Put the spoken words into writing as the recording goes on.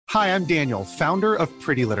Hi, I'm Daniel, founder of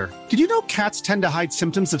Pretty Litter. Did you know cats tend to hide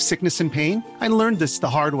symptoms of sickness and pain? I learned this the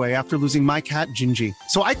hard way after losing my cat, Gingy.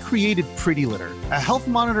 So I created Pretty Litter, a health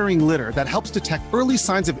monitoring litter that helps detect early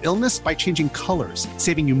signs of illness by changing colors,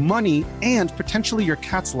 saving you money and potentially your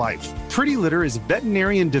cat's life. Pretty Litter is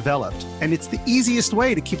veterinarian developed, and it's the easiest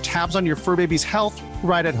way to keep tabs on your fur baby's health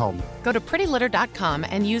right at home. Go to prettylitter.com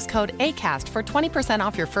and use code ACAST for 20%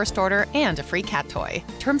 off your first order and a free cat toy.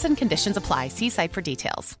 Terms and conditions apply. See site for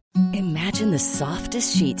details. Imagine the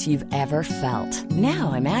softest sheets you've ever felt.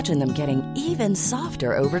 Now imagine them getting even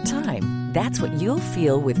softer over time. That's what you'll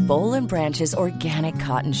feel with Boll & Branch's organic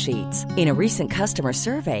cotton sheets. In a recent customer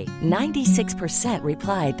survey, 96%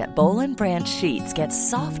 replied that Boll & Branch sheets get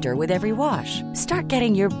softer with every wash. Start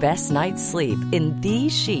getting your best night's sleep in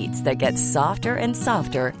these sheets that get softer and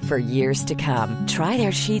softer for years to come. Try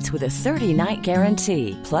their sheets with a 30-night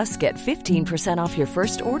guarantee. Plus, get 15% off your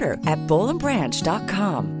first order at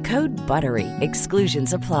bollandbranch.com. Code BUTTERY.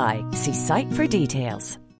 Exclusions apply. See site for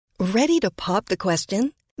details. Ready to pop the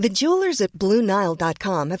question? The jewelers at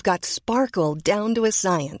BlueNile.com have got sparkle down to a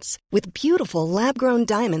science with beautiful lab-grown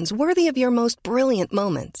diamonds worthy of your most brilliant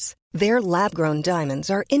moments. Their lab-grown diamonds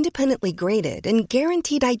are independently graded and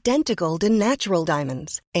guaranteed identical to natural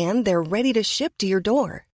diamonds, and they're ready to ship to your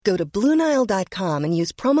door. Go to BlueNile.com and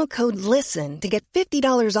use promo code LISTEN to get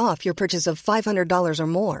 $50 off your purchase of $500 or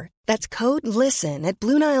more. That's code LISTEN at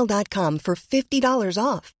BlueNile.com for $50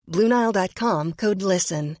 off. BlueNile.com, code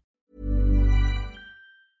LISTEN.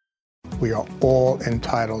 We are all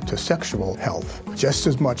entitled to sexual health, just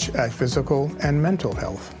as much as physical and mental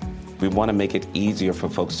health. We want to make it easier for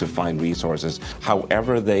folks to find resources.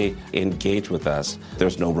 However they engage with us,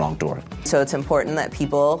 there's no wrong door. So it's important that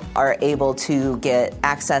people are able to get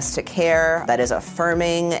access to care that is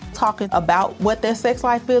affirming. Talking about what their sex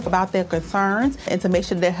life is, about their concerns, and to make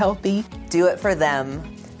sure they're healthy. Do it for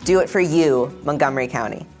them. Do it for you, Montgomery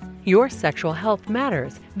County. Your sexual health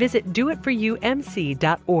matters. Visit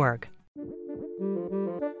doitforyoumc.org.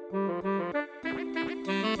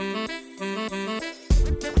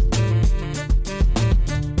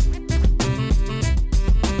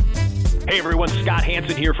 Hey everyone, Scott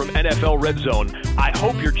Hansen here from NFL Red Zone. I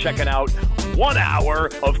hope you're checking out 1 hour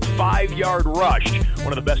of 5 Yard Rush,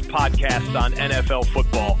 one of the best podcasts on NFL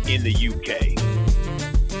football in the UK.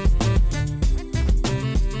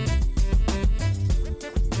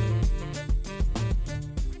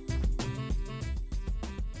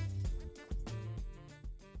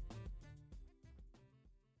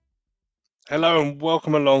 Hello and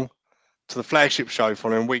welcome along to the flagship show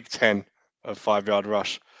following week 10 of 5 Yard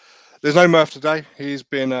Rush. There's no Murph today. He's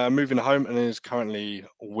been moving home and is currently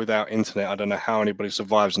without internet. I don't know how anybody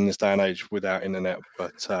survives in this day and age without internet,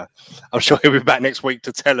 but I'm sure he'll be back next week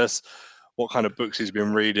to tell us what kind of books he's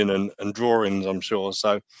been reading and drawings, I'm sure.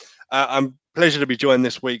 So I'm pleasure to be joined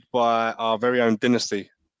this week by our very own Dynasty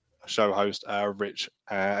show host, Rich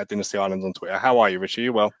at Dynasty Islands on Twitter. How are you, Rich? Are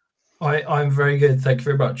you well? I'm very good. Thank you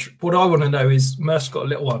very much. What I want to know is, Murph's got a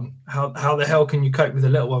little one. How the hell can you cope with a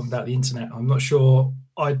little one without the internet? I'm not sure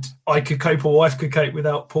I could cope, or wife could cope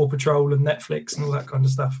without Paw Patrol and Netflix and all that kind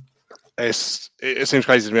of stuff. It seems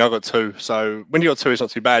crazy to me. I've got two. So when you got two, it's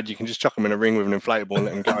not too bad. You can just chuck them in a ring with an inflatable and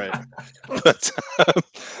let them go. But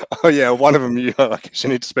one of them I guess you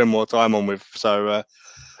need to spend more time on with. So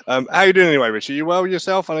how are you doing anyway, Rich? Are you well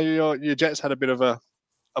yourself? I know your Jets had a bit of a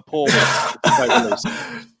poor week.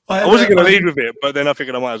 I wasn't going to lead with it, but then I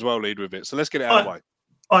figured I might as well lead with it. So let's get it out of the way.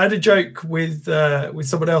 I had a joke with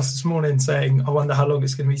someone else this morning saying, I wonder how long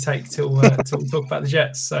it's going to take till we talk about the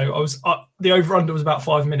Jets. So the over-under was about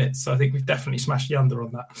 5 minutes. So I think we've definitely smashed the under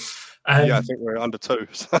on that. I think we're under 2.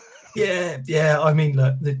 So. Yeah. I mean,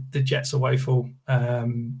 look, the Jets are woeful.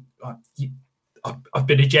 I've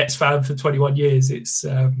been a Jets fan for 21 years. It's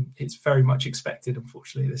very much expected,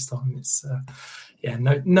 unfortunately, this time. It's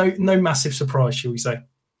no massive surprise, shall we say.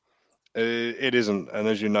 It isn't, and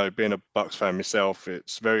as you know, being a Bucks fan myself,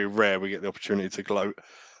 it's very rare we get the opportunity to gloat.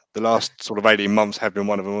 The last sort of 18 months have been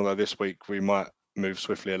one of them, although this week we might move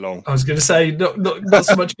swiftly along. I was going to say, not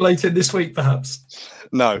so much gloating this week, perhaps.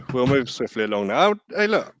 No, we'll move swiftly along now. Hey,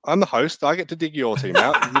 look, I'm the host. I get to dig your team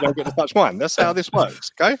out. You don't get to touch mine. That's how this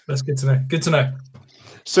works, okay? That's good to know. Good to know.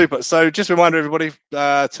 Super. So just a reminder, everybody,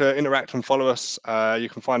 to interact and follow us. You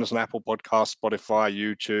can find us on Apple Podcasts, Spotify,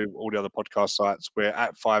 YouTube, all the other podcast sites. We're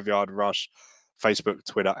at 5 Yard Rush, Facebook,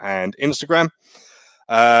 Twitter, and Instagram.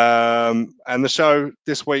 And the show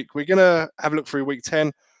this week, we're going to have a look through week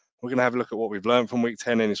 10. We're going to have a look at what we've learned from week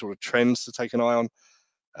 10, any sort of trends to take an eye on,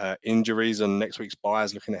 injuries and next week's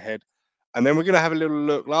buyers looking ahead. And then we're going to have a little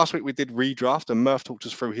look. Last week we did redraft, and Murph talked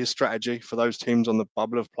us through his strategy for those teams on the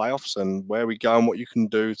bubble of playoffs and where we go and what you can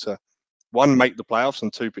do to, one, make the playoffs,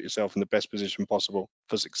 and two, put yourself in the best position possible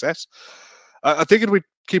for success. I figured we'd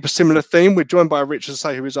keep a similar theme. We're joined by Rich, as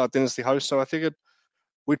I say, who is our Dynasty host. So I figured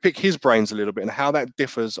we'd pick his brains a little bit and how that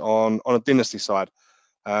differs on a Dynasty side.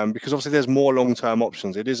 Because obviously there's more long-term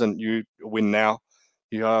options. It isn't you win now.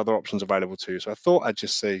 You have other options available to you. So I thought I'd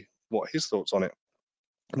just see what his thoughts on it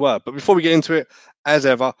were. But before we get into it, as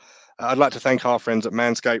ever, I'd like to thank our friends at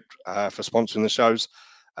Manscaped for sponsoring the shows.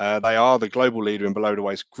 They are the global leader in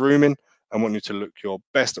below-the-waist grooming and want you to look your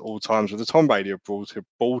best at all times with the Tom Brady of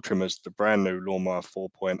ball trimmers, the brand new Lawnmower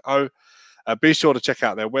 4.0. Be sure to check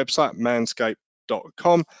out their website,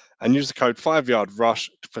 manscaped.com, and use the code 5YardRush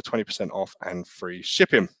for 20% off and free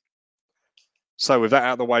shipping. So with that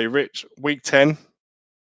out of the way, Rich, week 10,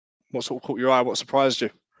 what sort of caught your eye? What surprised you?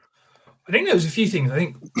 I think there was a few things. I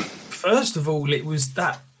think, first of all, it was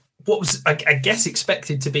that what was, I guess,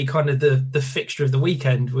 expected to be kind of the fixture of the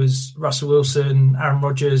weekend was Russell Wilson, Aaron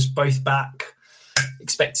Rodgers, both back,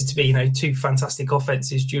 expected to be, two fantastic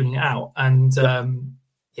offenses dueling it out. And,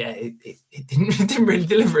 it didn't really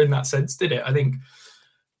deliver in that sense, did it? I think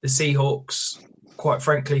the Seahawks, quite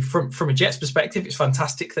frankly, from a Jets perspective, it's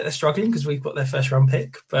fantastic that they're struggling because we've got their first round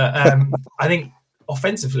pick. But I think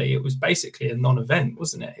offensively, it was basically a non-event,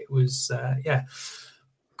 wasn't it? It was,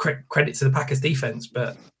 credit to the Packers defense,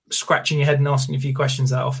 but scratching your head and asking a few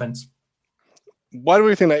questions about offense. Why do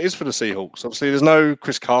we think that is for the Seahawks? Obviously, there's no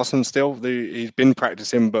Chris Carson still. He's been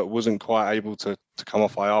practicing, but wasn't quite able to come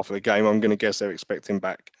off IR for the game. I'm going to guess they're expecting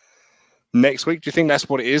back next week. Do you think that's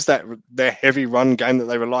what it is, that their heavy run game that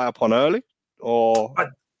they rely upon early? Or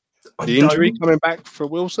the injury coming back for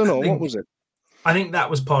Wilson? Or what was it? I think that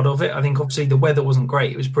was part of it. I think obviously the weather wasn't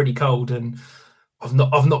great. It was pretty cold, and I've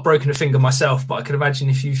not broken a finger myself, but I can imagine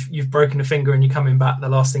if you've broken a finger and you're coming back, the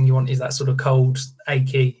last thing you want is that sort of cold,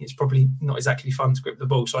 achy. It's probably not exactly fun to grip the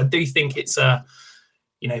ball. So I do think it's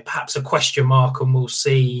perhaps a question mark, and we'll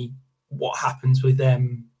see what happens with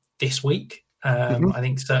them this week. I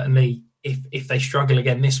think certainly if they struggle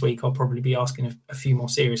again this week, I'll probably be asking a few more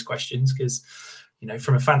serious questions because,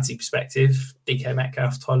 from a fantasy perspective, DK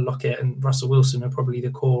Metcalf, Tyler Lockett, and Russell Wilson are probably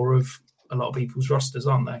the core of a lot of people's rosters,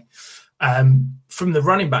 aren't they? From the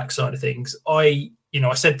running back side of things, I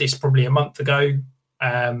said this probably a month ago,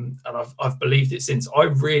 and I've believed it since. I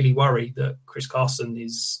really worry that Chris Carson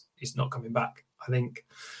is not coming back. I think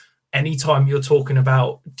anytime you're talking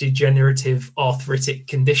about degenerative arthritic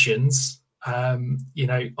conditions, I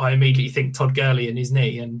immediately think Todd Gurley and his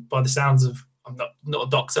knee. And by the sounds of, I'm not a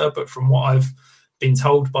doctor, but from what I've been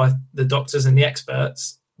told by the doctors and the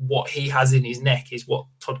experts, what he has in his neck is what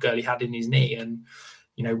Todd Gurley had in his knee. And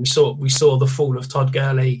we saw the fall of Todd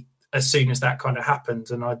Gurley as soon as that kind of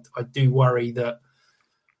happened, and I do worry that,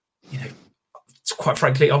 quite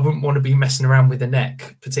frankly, I wouldn't want to be messing around with the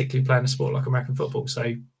neck, particularly playing a sport like American football.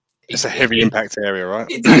 So it's a heavy impact area, right?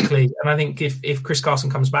 Exactly. And I think if Chris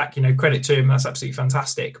Carson comes back, credit to him, that's absolutely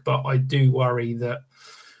fantastic. But I do worry that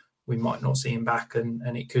we might not see him back,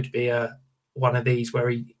 and it could be one of these where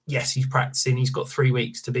he's practicing, he's got 3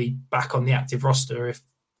 weeks to be back on the active roster.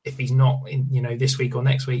 If he's not in, this week or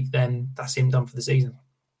next week, then that's him done for the season.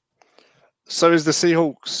 So is the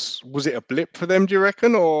Seahawks, was it a blip for them, do you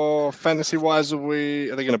reckon? Or fantasy-wise, are they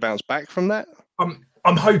going to bounce back from that? I'm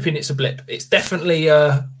hoping it's a blip. It's definitely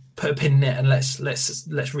put a pin in it and let's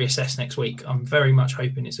reassess next week. I'm very much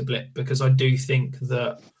hoping it's a blip because I do think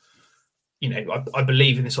that, I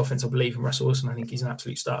believe in this offense. I believe in Russell Wilson. I think he's an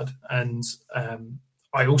absolute stud. And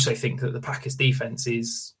I also think that the Packers defense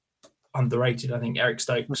is underrated. I think Eric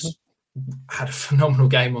Stokes had a phenomenal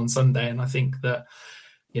game on Sunday, and I think that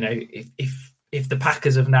if the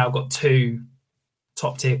Packers have now got 2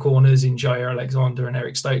 top tier corners in Jair Alexander and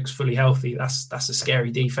Eric Stokes fully healthy, that's a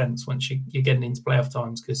scary defense once you're getting into playoff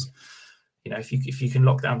times, because if you can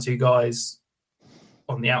lock down 2 guys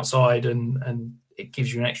on the outside and it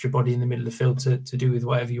gives you an extra body in the middle of the field to do with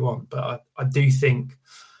whatever you want. But I do think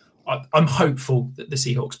I'm hopeful that the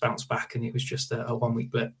Seahawks bounce back and it was just a 1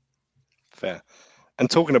 week blip. Fair. And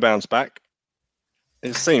talking to bounce back,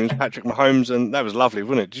 it seems Patrick Mahomes, and that was lovely,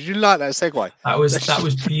 wasn't it? Did you like that segue? That was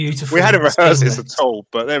beautiful. We hadn't rehearsed this at all,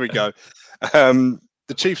 but there we go. The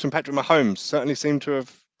Chiefs and Patrick Mahomes certainly seem to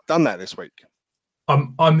have done that this week.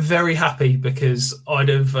 I'm very happy because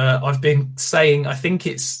I've been saying, I think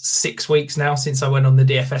it's 6 weeks now since I went on the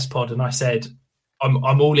DFS pod, and I said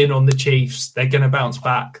I'm all in on the Chiefs. They're going to bounce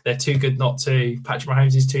back. They're too good not to. Patrick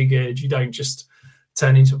Mahomes is too good. You don't just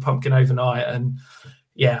turn into a pumpkin overnight. And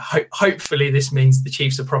hopefully this means the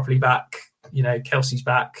Chiefs are properly back. Kelsey's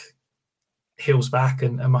back. Hill's back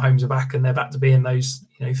and Mahomes are back, and they're back to being those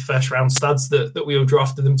first round studs that we all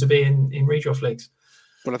drafted them to be in redraft leagues.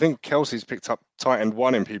 Well, I think Kelsey's picked up tight end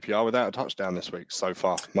 1 in PPR without a touchdown this week so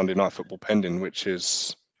far. Monday Night Football pending, which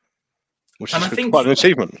is quite an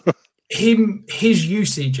achievement. His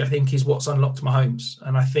usage, I think, is what's unlocked Mahomes,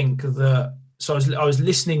 and I think that. So I was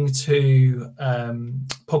listening to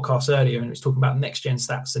podcasts earlier, and it was talking about next gen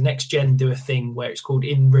stats. The next gen do a thing where it's called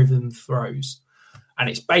in rhythm throws, and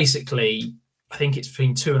it's basically, I think it's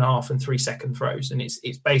between 2.5 and 3 second throws, and it's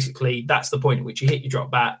basically that's the point at which you hit your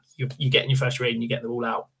drop back, you get in your first read and you get the ball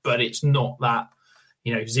out. But it's not that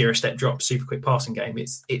 0-step drop, super quick passing game.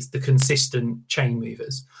 It's the consistent chain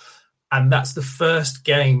movers, and that's the first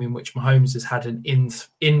game in which Mahomes has had an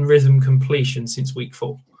in rhythm completion since week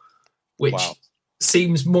 4. Which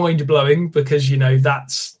seems mind-blowing because,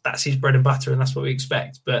 that's his bread and butter and that's what we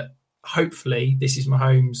expect. But hopefully this is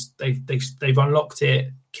Mahomes. They've unlocked it.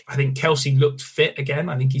 I think Kelsey looked fit again.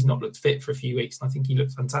 I think he's not looked fit for a few weeks. And I think he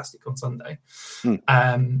looked fantastic on Sunday.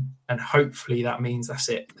 And hopefully that means that's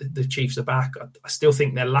it. The Chiefs are back. I still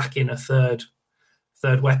think they're lacking a third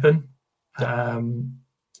weapon.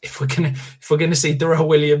 If we're gonna see Darrell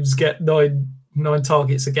Williams get nine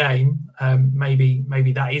targets a game,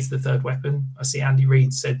 maybe that is the third weapon. I see Andy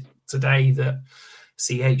Reid said today that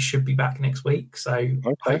CH should be back next week, so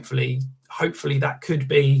hopefully that could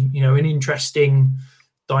be an interesting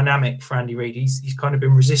dynamic for Andy Reid. He's kind of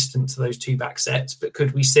been resistant to those 2 back sets, but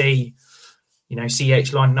could we see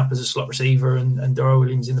CH lining up as a slot receiver and Darrell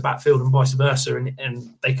Williams in the backfield and vice versa,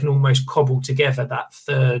 and they can almost cobble together that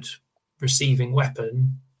third receiving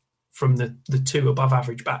weapon from the 2 above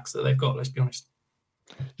average backs that they've got, let's be honest.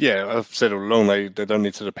 Yeah, I've said all along they don't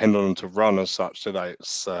need to depend on them to run as such today.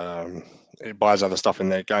 It's it buys other stuff in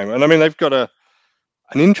their game. And I mean, they've got an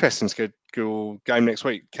interesting schedule game next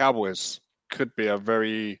week. Cowboys could be a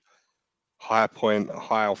very high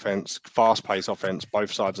offense, fast-paced offense,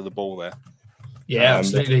 both sides of the ball there. Yeah,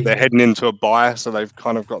 absolutely. They're heading into a bye, so they've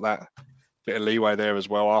kind of got that bit of leeway there as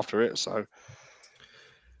well after it. So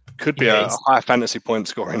could be a high fantasy point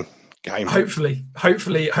scoring game. Hopefully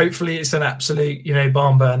it's an absolute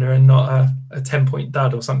barn burner and not a 10-point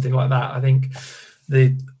dud or something like that. I think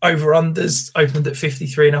the over-unders opened at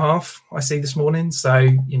 53.5. I see this morning, so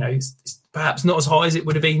it's perhaps not as high as it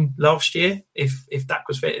would have been last year if Dak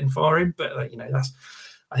was fit and firing, but I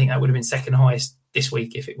think that would have been second highest this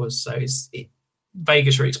week if it was. So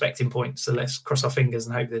Vegas are expecting points, so let's cross our fingers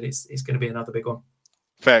and hope that it's going to be another big one.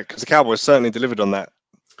 Fair, because the Cowboys certainly delivered on that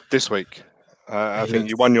this week. I think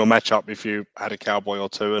you won your matchup if you had a Cowboy or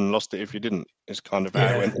 2 and lost it if you didn't. It's kind of how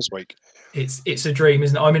it went this week. It's a dream,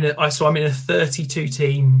 isn't it? I'm in a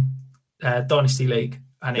 32-team dynasty league,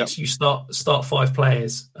 and it's you start 5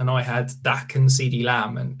 players, and I had Dak and CeeDee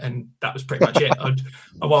Lamb, and that was pretty much it.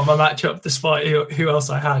 I won my matchup despite who else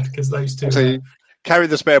I had, because those 2. So you carry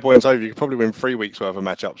the spare points over. You could probably win 3 weeks worth of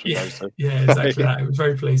matchups with those 2. Yeah, exactly. That. It was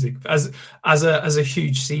very pleasing. As a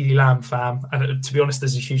huge CeeDee Lamb fan, and to be honest,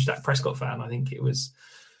 as a huge Dak Prescott fan, I think it was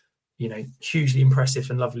hugely impressive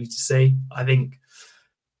and lovely to see. I think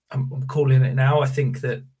I'm calling it now. I think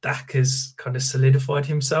that Dak has kind of solidified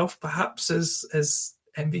himself perhaps as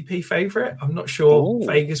MVP favourite. I'm not sure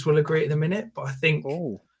Vegas will agree at the minute, but I think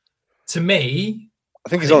to me, I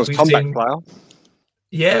think he's on his comeback player.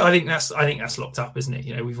 Yeah, I think that's locked up, isn't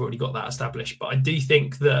it? We've already got that established. But I do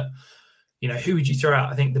think that, who would you throw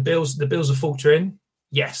out? I think the Bills are faltering.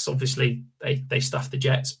 Yes, obviously they stuffed the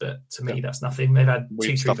Jets, but to me that's nothing. They've had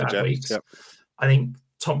 2-3 bad weeks. Yep. I think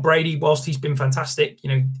Tom Brady, whilst he's been fantastic,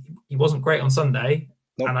 he wasn't great on Sunday.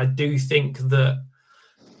 Nope. And I do think that,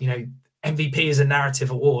 MVP is a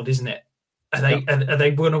narrative award, isn't it? Are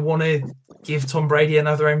they going to want to give Tom Brady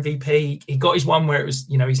another MVP? He got his one where it was,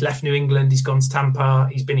 he's left New England, he's gone to Tampa,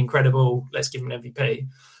 he's been incredible. Let's give him an MVP.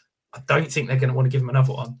 I don't think they're going to want to give him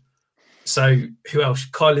another one. So who else?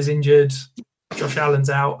 Kyler's injured. Josh Allen's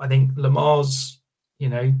out. I think Lamar's,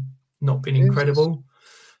 not been incredible.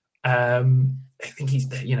 I think he's,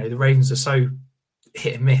 the Ravens are so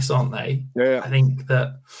hit and miss, aren't they? Yeah. I think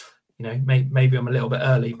that, maybe I'm a little bit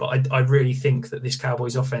early, but I really think that this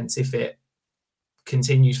Cowboys offense, if it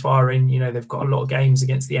continues firing, they've got a lot of games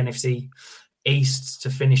against the NFC East to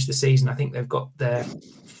finish the season. I think they've got their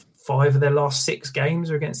 5 of their last 6 games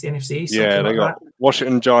are against the NFC East. Yeah, they got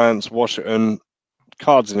Washington Giants, Washington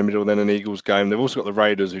Cards in the middle, then an Eagles game. They've also got the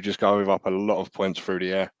Raiders, who just go up a lot of points through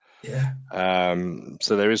the air. Yeah.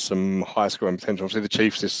 So there is some high scoring potential. Obviously, the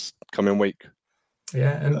Chiefs this coming week.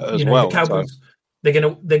 Yeah, and the Cowboys,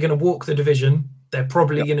 they're gonna walk the division. They're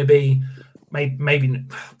probably going to be maybe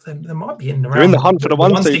they might be in the round. They're in the hunt for the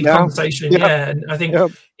one seed now. Conversation. Yeah, and I think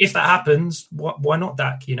if that happens, why not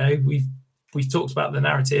Dak? we've talked about the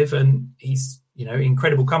narrative, and he's,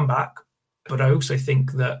 incredible comeback. But I also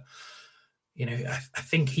think that, I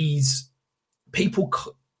think people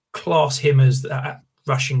class him as that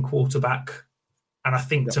rushing quarterback. And I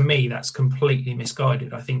think to me, that's completely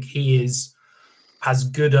misguided. I think he is as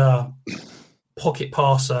good a pocket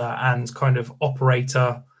passer and kind of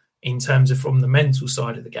operator in terms of from the mental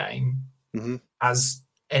side of the game as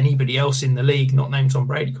anybody else in the league, not named Tom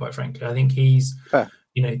Brady, quite frankly. I think he's,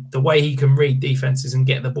 the way he can read defenses and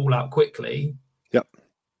get the ball out quickly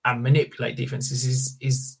and manipulate defenses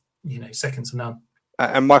is second to none.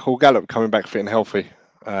 And Michael Gallup coming back fit and healthy.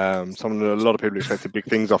 A lot of people expected big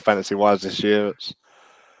things off fantasy-wise this year. It's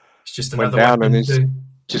just another weapon. And he's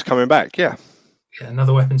just coming back, Yeah,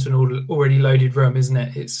 another weapon to an already loaded room, isn't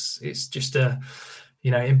it? It's just a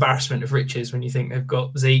embarrassment of riches when you think they've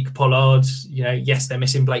got Zeke, Pollard. Yes, they're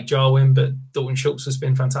missing Blake Jarwin, but Dalton Schultz has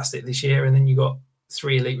been fantastic this year. And then you've got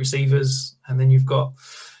 3 elite receivers, and then you've got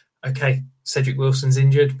Cedric Wilson's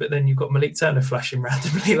injured, but then you've got Malik Turner flashing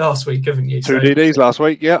randomly last week, haven't you? 2 DDs last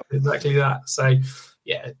week, exactly that. So.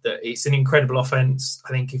 Yeah, it's an incredible offense. I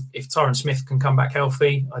think if Tyron Smith can come back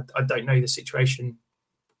healthy, I don't know the situation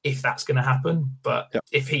if that's going to happen, but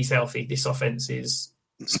if he's healthy, this offense is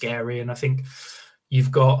scary. And I think you've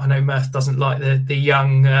got, I know Murph doesn't like the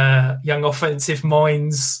young offensive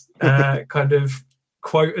minds kind of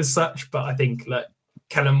quote as such, but I think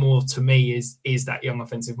Kellen Moore to me is that young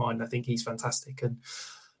offensive mind. I think he's fantastic, and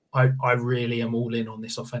I really am all in on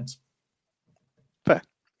this offense. Fair.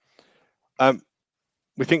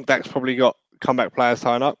 We think Dak's probably got comeback players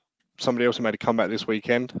tying up. Somebody else who made a comeback this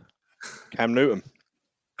weekend, Cam Newton.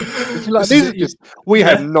 We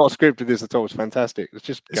have not scripted this at all. It's fantastic. It's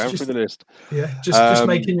just going through the list. Yeah, just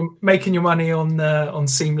making your money on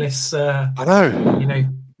seamless. I know.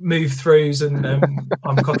 Move throughs, and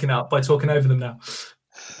I'm cocking up by talking over them now.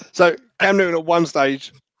 So Cam Newton at one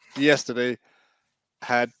stage yesterday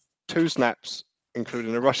had 2 snaps,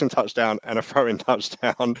 including a rushing touchdown and a throwing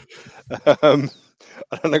touchdown.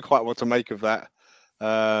 I don't know quite what to make of that.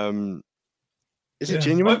 Is it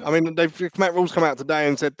genuine? I mean, Matt Rule's come out today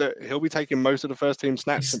and said that he'll be taking most of the first team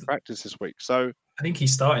snaps in practice this week. So I think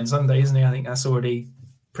he's starting Sunday, isn't he? I think that's already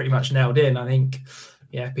pretty much nailed in. I think,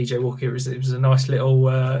 PJ Walker, it was a nice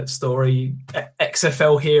little story.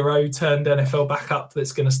 XFL hero turned NFL backup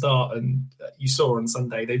that's going to start. And you saw on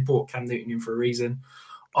Sunday, they brought Cam Newton in for a reason.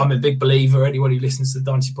 I'm a big believer. Anyone who listens to the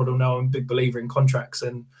Dynasty Pod will know I'm a big believer in contracts.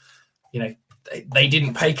 And, they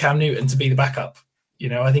didn't pay Cam Newton to be the backup.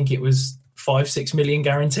 I think it was 5-6 million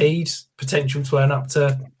guaranteed, potential to earn up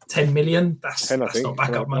to 10 million. That's not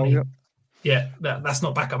backup money. That's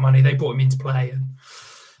not backup money. They brought him into play. And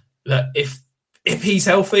look, if he's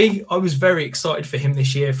healthy, I was very excited for him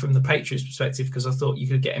this year from the Patriots perspective, because I thought you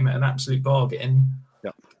could get him at an absolute bargain.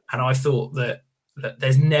 And I thought that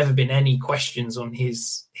there's never been any questions on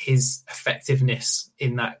his effectiveness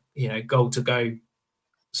in that, goal to go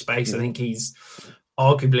space. I think he's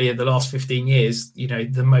arguably in the last 15 years,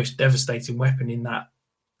 the most devastating weapon in that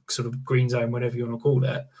sort of green zone, whatever you want to call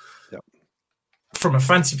it. From a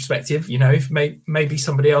fantasy perspective, if maybe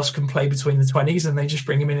somebody else can play between the 20s and they just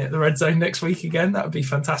bring him in at the red zone next week again, that would be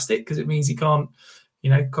fantastic, because it means he can't,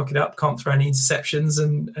 cock it up, can't throw any interceptions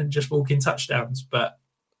and just walk in touchdowns. But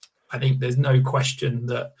I think there's no question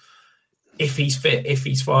that if he's fit, if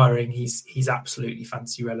he's firing, he's absolutely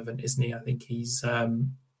fantasy relevant, isn't he? I think he's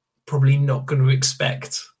probably not going to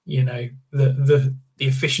expect, the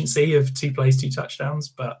efficiency of 2 plays, 2 touchdowns,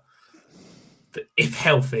 but if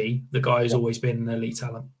healthy, the guy has always been an elite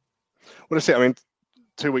talent. Well, that's it. I mean,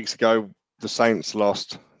 2 weeks ago, the Saints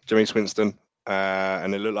lost Jameis Winston,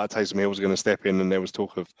 and it looked like Taysom Hill was going to step in, and there was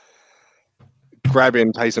talk of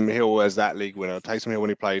grabbing Taysom Hill as that league winner. Taysom Hill, when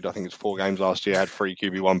he played, I think it's 4 games last year, had 3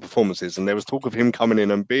 QB1 performances, and there was talk of him coming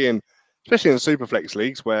in and being, especially in the Superflex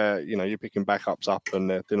leagues where, you're picking backups up and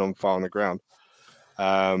they're thin on far on the ground.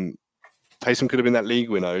 Taysom could have been that league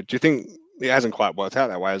winner. Do you think it hasn't quite worked out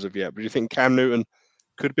that way as of yet, but do you think Cam Newton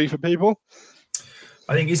could be for people?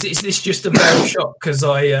 I think is this just a very shock because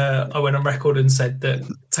I went on record and said that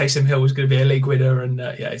Taysom Hill was going to be a league winner, and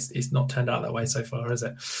it's not turned out that way so far, has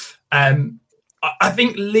it? I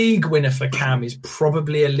think league winner for Cam is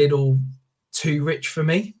probably a little too rich for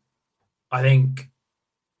me. I think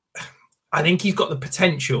he's got the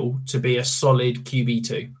potential to be a solid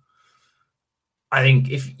QB2. I think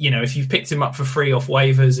if you've picked him up for free off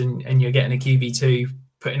waivers and you're getting a QB2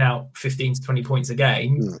 putting out 15 to 20 points a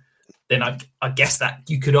game, then I guess that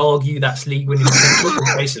you could argue that's league winning potential.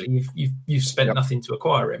 Basically, you've spent nothing to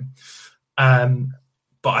acquire him.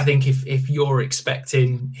 But I think if you're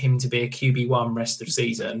expecting him to be a QB1 rest of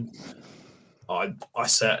season, I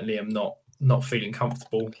certainly am not not feeling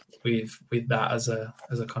comfortable with that as a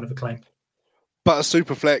kind of a claim. But a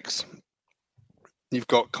super flex, you've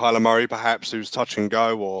got Kyler Murray perhaps who's touch and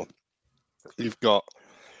go, or you've got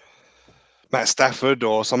Matt Stafford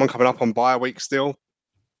or someone coming up on bye week still.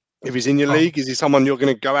 If he's in your league, is he someone you're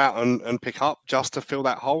going to go out and pick up just to fill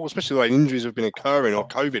that hole, especially the way injuries have been occurring or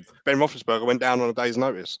COVID? Ben Roethlisberger went down on a day's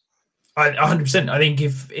notice. 100%. I think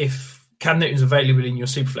if Cam Newton's available in your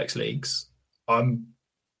Superflex leagues, I'm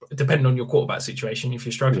depending on your quarterback situation. If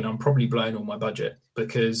you're struggling, I'm probably blowing all my budget,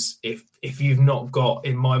 because if you've not got,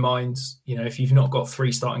 in my mind, if you've not got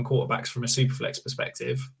 3 starting quarterbacks from a Superflex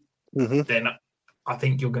perspective, then I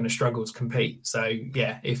think you're going to struggle to compete. So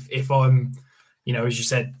yeah, if I'm, as you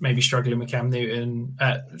said, maybe struggling with Cam Newton,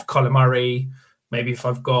 Kyler Murray, maybe if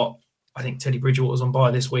I've got, I think Teddy Bridgewater's on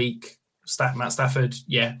bye this week, Matt Stafford,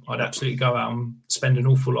 yeah, I'd absolutely go out and spend an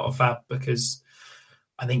awful lot of fab, because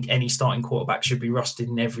I think any starting quarterback should be rusted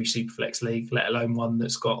in every Superflex league, let alone one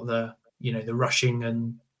that's got the rushing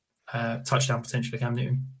and touchdown potential of Cam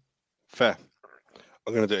Newton. Fair.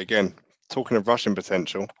 I'm going to do it again. Talking of rushing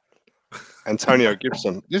potential, Antonio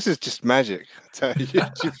Gibson. This is just magic.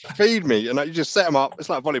 You feed me, and you just set them up. It's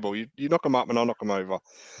like volleyball. You knock them up, and I'll knock them over.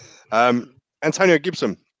 Antonio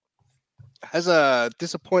Gibson has a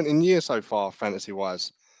disappointing year so far,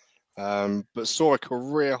 fantasy-wise, but saw a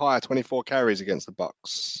career high 24 carries against the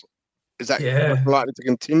Bucs. Is that likely to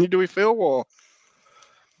continue, do we feel, or?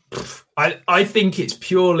 I think it's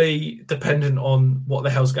purely dependent on what the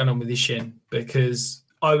hell's going on with his shin, because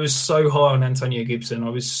I was so high on Antonio Gibson. I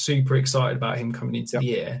was super excited about him coming into the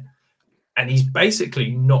year, and he's basically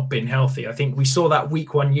not been healthy. I think we saw that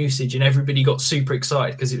week 1 usage and everybody got super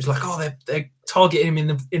excited because it was like, oh, they're targeting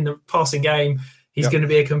him in the passing game. He's going to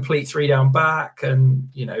be a complete 3-down back. And,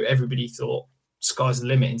 everybody thought sky's the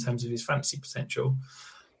limit in terms of his fantasy potential.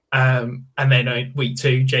 And then week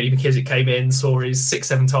 2, J.D. McKissic came in, saw his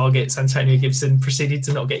 6-7 targets. Antonio Gibson proceeded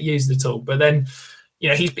to not get used at all. But then,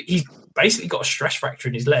 he's basically got a stress fracture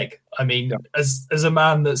in his leg. I mean, as a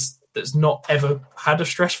man that's not ever had a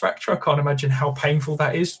stress fracture, I can't imagine how painful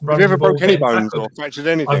that is. Have you ever broke any bones or fractured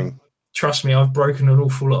anything? Trust me, I've broken an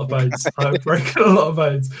awful lot of bones. I've broken a lot of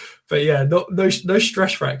bones. But yeah, no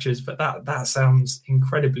stress fractures, but that sounds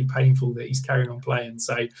incredibly painful that he's carrying on playing.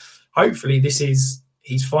 So hopefully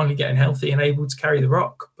he's finally getting healthy and able to carry the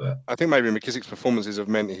rock. But I think maybe McKissic's performances have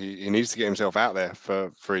meant he needs to get himself out there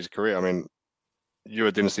for his career. I mean, you're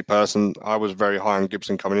a dynasty person. I was very high on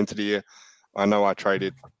Gibson coming into the year. I know I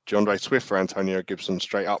traded DeAndre Swift for Antonio Gibson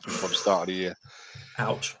straight up before the start of the year.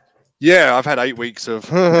 Ouch. Yeah, I've had 8 weeks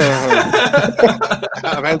of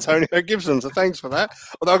Antonio Gibson, so thanks for that.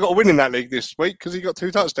 Although I got a win in that league this week because he got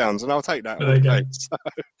 2 touchdowns, and I'll take that.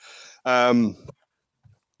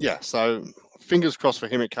 So fingers crossed for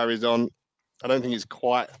him. It carries on. I don't think it's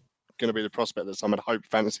quite going to be the prospect that some had hoped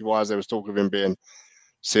fantasy-wise. There was talk of him being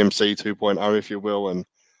CMC 2.0, if you will, and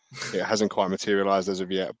it hasn't quite materialised as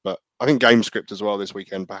of yet. But I think game script as well this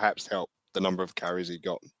weekend perhaps helped the number of carries he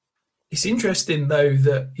got. It's interesting, though,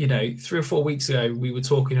 that, 3 or 4 weeks ago, we were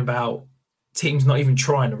talking about teams not even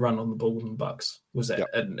trying to run on the ball in the Bucs, was it? Yep.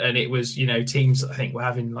 And it was, teams, I think, were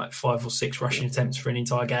having like 5 or 6 rushing attempts for an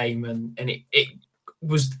entire game. And it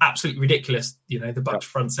was absolutely ridiculous. The Bucs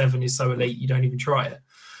front 7 is so elite, you don't even try it.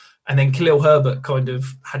 And then Khalil Herbert kind of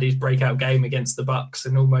had his breakout game against the Bucs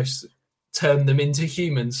and almost turned them into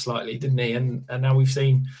humans slightly, didn't he? And now we've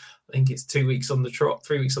seen, I think it's 3 weeks on the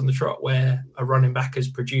trot where a running back has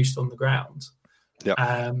produced on the ground.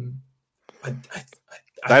 Yeah. They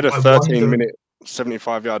had a 13-minute,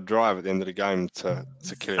 75-yard drive at the end of the game to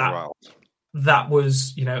kill it out. That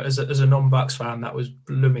was, as a non-Bucs fan, that was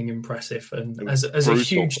blooming impressive. And as a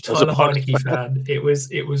huge Tyler Heineke fan, it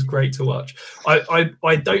was great to watch.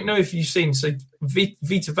 I don't know if you've seen, so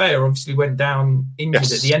Vita Vea obviously went down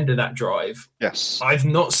injured at the end of that drive. Yes. I've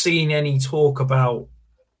not seen any talk about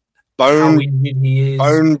how injured he is.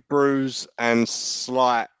 Bone bruise and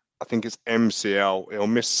slight, I think it's MCL. He'll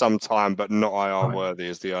miss some time, but not IR worthy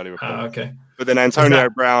is the early report. Okay. But then Antonio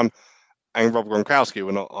Brown and Rob Gronkowski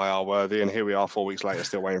were not IR worthy, and here we are 4 weeks later,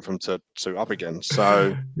 still waiting for him to suit up again.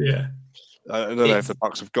 So yeah, I don't know if the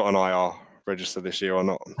Bucs have got an IR register this year or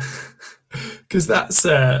not. Because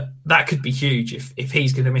that could be huge if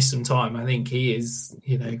he's going to miss some time. I think he is,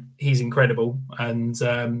 he's incredible, and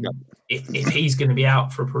if he's going to be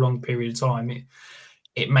out for a prolonged period of time,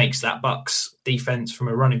 it makes that Bucs defense from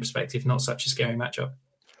a running perspective not such a scary matchup.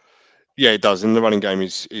 Yeah, it does. And the running game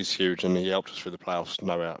is huge, and he helped us through the playoffs,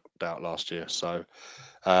 no doubt, last year. So,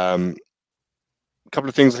 a couple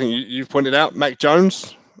of things I think you've pointed out. Mac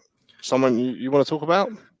Jones, someone you want to talk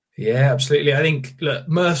about? Yeah, absolutely. I think, look,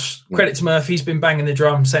 credit to Murph. He's been banging the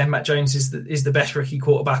drum saying Mac Jones is the best rookie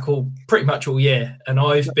quarterback pretty much all year. And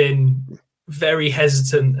I've been very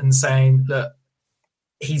hesitant and saying, look,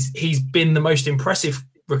 he's been the most impressive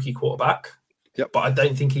rookie quarterback, but I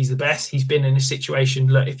don't think he's the best. He's been in a situation,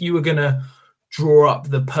 look, if you were going to draw up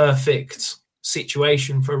the perfect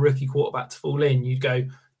situation for a rookie quarterback to fall in, you'd go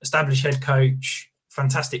established head coach,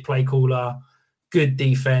 fantastic play caller, good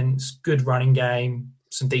defense, good running game,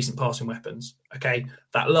 some decent passing weapons. Okay,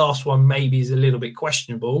 that last one maybe is a little bit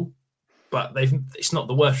questionable, but it's not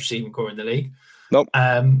the worst receiving core in the league. Nope.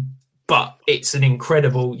 But it's an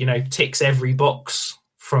incredible, ticks every box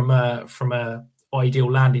from a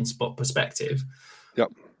ideal landing spot perspective. Yep.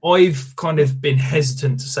 I've kind of been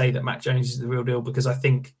hesitant to say that Mac Jones is the real deal because I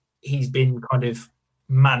think he's been kind of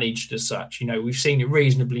managed as such. We've seen it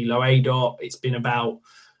reasonably low ADOT. It's been about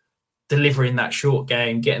delivering that short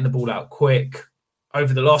game, getting the ball out quick.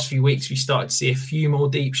 Over the last few weeks, we started to see a few more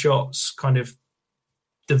deep shots kind of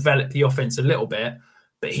develop the offense a little bit,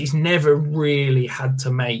 but he's never really had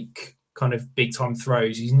to make kind of big time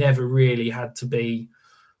throws. He's never really had to be,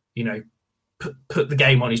 put the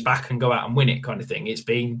game on his back and go out and win it kind of thing. It's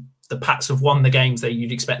been the Pats have won the games that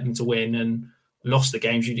you'd expect them to win and lost the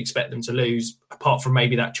games you'd expect them to lose, apart from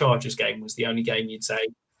maybe that Chargers game was the only game you'd say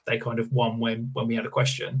they kind of won when we had a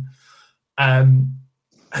question. And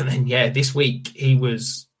then, this week he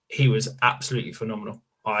was absolutely phenomenal.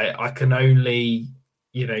 I can only,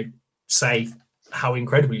 say how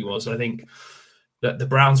incredible he was. I think that the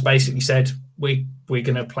Browns basically said, we're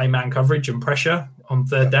going to play man coverage and pressure on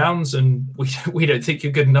third downs, and we don't think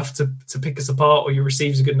you're good enough to pick us apart, or your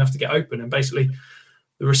receivers are good enough to get open. And basically,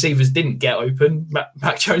 the receivers didn't get open.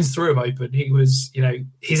 Mac Jones threw him open. He was,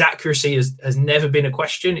 his accuracy has never been a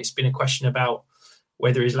question. It's been a question about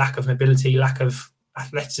whether his lack of mobility, lack of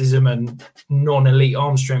athleticism and non-elite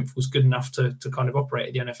arm strength was good enough to kind of operate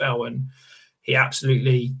at the NFL. And he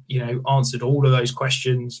absolutely, answered all of those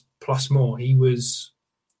questions plus more.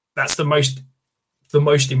 That's the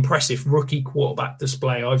most impressive rookie quarterback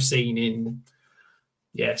display I've seen in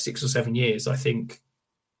 6 or 7 years. I think,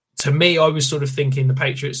 to me, I was sort of thinking the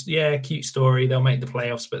Patriots, cute story, they'll make the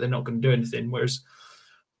playoffs, but they're not going to do anything. Whereas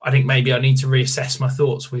I think maybe I need to reassess my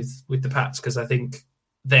thoughts with the Pats, because I think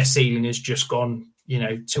their ceiling has just gone,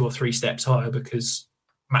 2 or 3 steps higher, because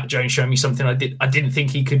Mac Jones showed me something I didn't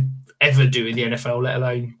think he could ever do in the NFL, let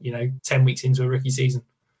alone, 10 weeks into a rookie season.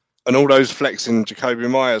 And all those flexing Jacoby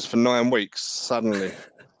Myers for 9 weeks suddenly,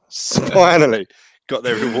 finally got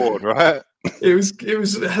their reward, right? It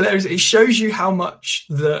was hilarious. It shows you how much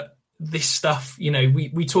this stuff,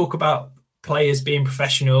 we talk about players being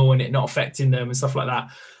professional and it not affecting them and stuff like that.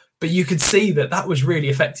 But you could see that was really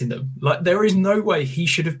affecting them. Like, there is no way he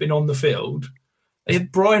should have been on the field. They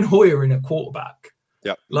had Brian Hoyer in at quarterback.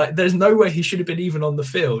 Yeah. Like, there's no way he should have been even on the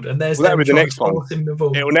field. And that would be the next one.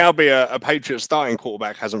 It will now be a Patriots starting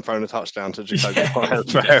quarterback hasn't thrown a touchdown to Jacoby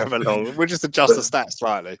Myers for however long. We'll just adjust the stats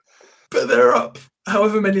slightly. But they're up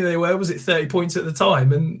however many they were. Was it 30 points at the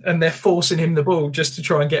time? And they're forcing him the ball just to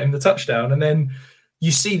try and get him the touchdown. And then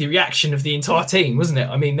you see the reaction of the entire team, wasn't it?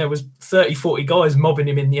 I mean, there was 30, 40 guys mobbing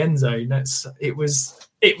him in the end zone.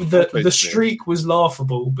 The streak was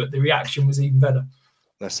laughable, but the reaction was even better.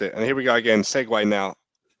 That's it. And here we go again. Segue now.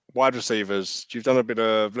 Wide receivers. You've done a bit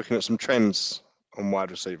of looking at some trends on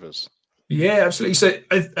wide receivers. Yeah, absolutely. So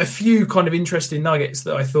a few kind of interesting nuggets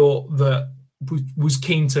that I thought that was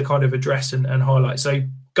keen to kind of address and highlight. So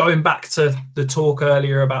going back to the talk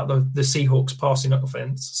earlier about the Seahawks passing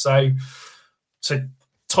offense. So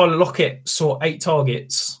Tyler Lockett saw 8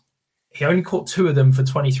 targets. He only caught 2 of them for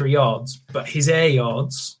 23 yards, but his air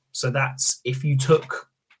yards, so that's if you took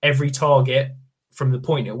every target from the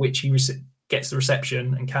point at which he gets the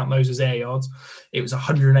reception and count those as air yards, it was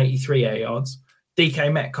 183 air yards.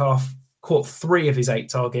 DK Metcalf caught 3 of his 8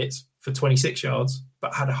 targets for 26 yards,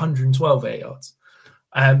 but had 112 air yards.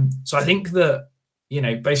 So I think that,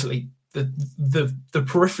 basically the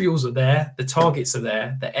peripherals are there, the targets are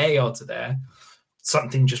there, the air yards are there.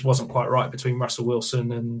 Something just wasn't quite right between Russell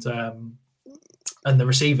Wilson and the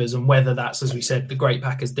receivers, and whether that's, as we said, the great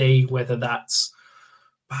Packers D, whether that's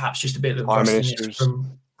perhaps just a bit of rustiness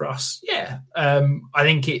from Russ. Yeah. I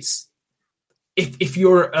think it's, if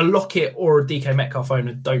you're a Lockett or a DK Metcalf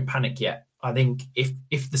owner, don't panic yet. I think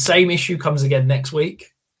if the same issue comes again next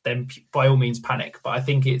week, then by all means panic. But I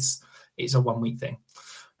think it's a 1 week thing.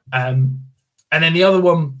 And then the other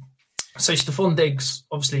one, so Stephon Diggs,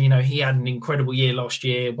 obviously, he had an incredible year last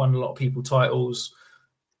year, won a lot of people titles,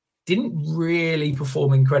 didn't really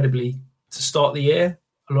perform incredibly to start the year.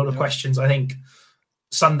 A lot of questions. I think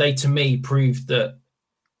Sunday, to me, proved that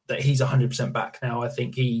he's 100% back now. I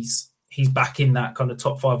think he's back in that kind of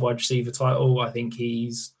top 5 wide receiver title. I think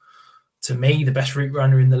he's, to me, the best route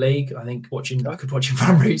runner in the league. I think I could watch him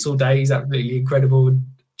run routes all day. He's absolutely incredible and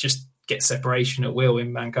just get separation at will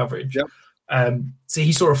in man coverage. Yep. So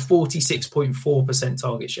he saw a 46.4%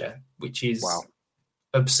 target share, which is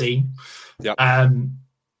obscene. Yep.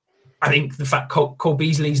 I think the fact Cole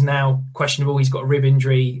Beasley's now questionable, he's got a rib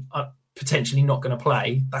injury, potentially not going to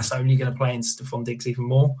play, that's only going to play in Stephon Diggs even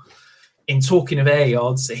more. In talking of air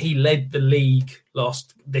yards, he led the league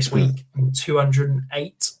this week in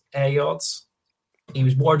 208 air yards. He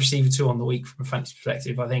was wide receiver 2 on the week from a fantasy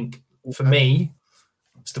perspective. I think for me,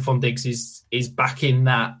 Stephon Diggs is back in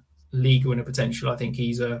that league winner potential. I think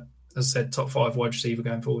he's as I said, top 5 wide receiver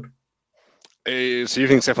going forward. So you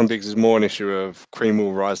think Stephon Diggs is more an issue of cream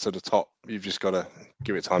will rise to the top? You've just got to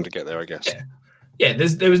give it time to get there, I guess. Yeah.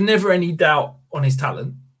 There was never any doubt on his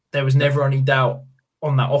talent. There was never any doubt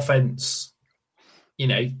on that offense,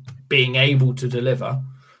 being able to deliver.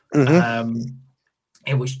 Mm-hmm.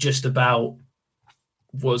 It was just about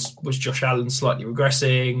was Josh Allen slightly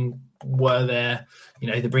regressing? Were there,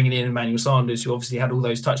 they're bringing in Emmanuel Sanders, who obviously had all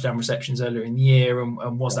those touchdown receptions earlier in the year,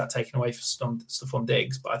 and was that taken away for Stephon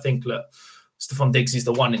Diggs? But I think, Stephon Diggs is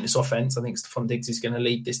the one in this offense. I think Stephon Diggs is going to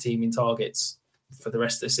lead this team in targets for the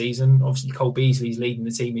rest of the season. Obviously, Cole Beasley is leading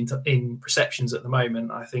the team in receptions at the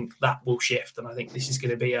moment. I think that will shift, and I think this is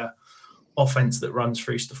going to be a offense that runs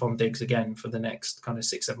through Stephon Diggs again for the next kind of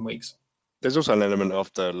 6-7 weeks. There's also an element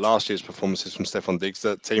of the last year's performances from Stephon Diggs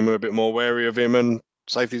that team are a bit more wary of him, and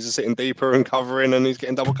safeties are sitting deeper and covering, and he's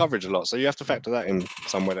getting double coverage a lot. So you have to factor that in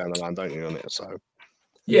somewhere down the line, don't you, on it? So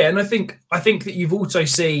yeah, and I think that you've also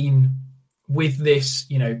seen with this,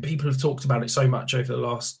 people have talked about it so much over the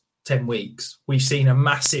last 10 weeks. We've seen a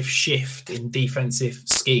massive shift in defensive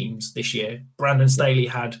schemes this year. Brandon Staley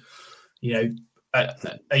had,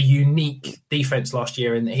 a unique defense last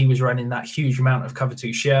year in that he was running that huge amount of cover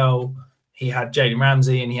 2 shell. He had Jalen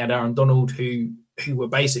Ramsey and he had Aaron Donald, who were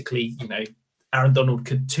basically, Aaron Donald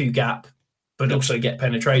could 2 gap, but also get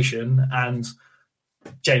penetration. And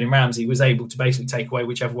Jalen Ramsey was able to basically take away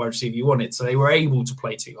whichever wide receiver you wanted. So they were able to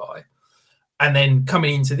play too high. And then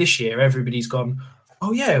coming into this year, everybody's gone,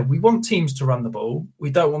 oh yeah, we want teams to run the ball.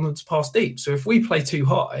 We don't want them to pass deep. So if we play too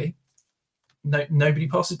high, nobody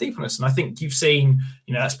passes deep on us. And I think you've seen,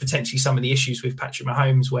 that's potentially some of the issues with Patrick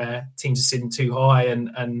Mahomes, where teams are sitting too high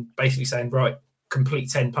and basically saying, right,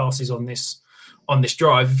 complete 10 passes on this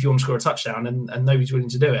drive if you want to score a touchdown, and nobody's willing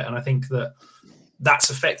to do it. And I think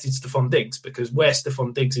that's affected Stephon Diggs, because where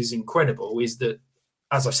Stephon Diggs is incredible is that,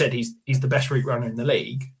 as I said, he's the best route runner in the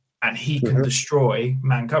league, and he can destroy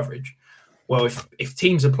man coverage. Well, if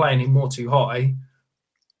teams are playing him more too high,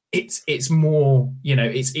 it's more,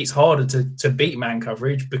 it's harder to beat man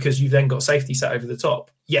coverage, because you've then got safety set over the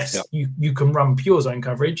top. Yes, you can run pure zone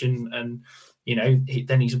coverage, and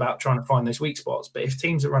then he's about trying to find those weak spots. But if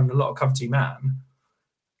teams are running a lot of cover 2 man,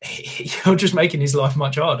 you're just making his life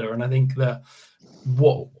much harder. And I think that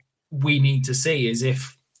what we need to see is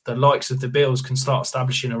if the likes of the Bills can start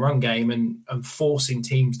establishing a run game and forcing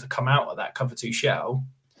teams to come out of that cover 2 shell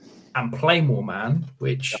and play more man,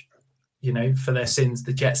 which, for their sins,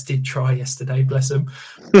 the Jets did try yesterday, bless them.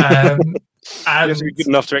 And you have to be good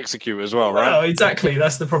enough to execute as well, right? Well, exactly.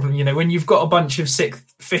 That's the problem. When you've got a bunch of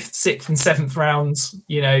 5th, 6th and 7th rounds,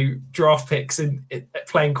 draft picks in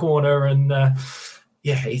playing corner, and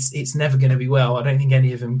it's never going to be well. I don't think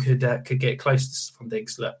any of them could get close to Stephon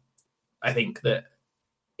Diggs. Look, I think that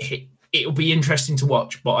it'll be interesting to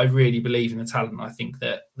watch, but I really believe in the talent. I think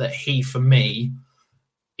that he, for me,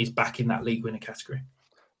 is back in that league winner category.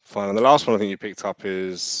 Fine. And the last one I think you picked up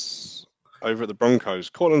is over at the Broncos.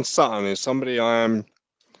 Courtland Sutton is somebody I'm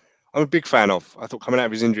a big fan of. I thought coming out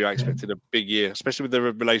of his injury, I expected a big year, especially with the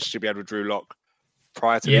relationship he had with Drew Lock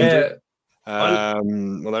prior to the injury.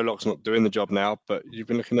 Although Lock's not doing the job now, but you've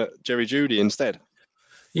been looking at Jerry Jeudy instead.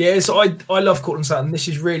 Yeah, so I love Courtland Sutton. This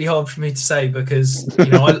is really hard for me to say because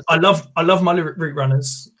I love my route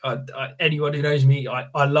runners. Anyone who knows me,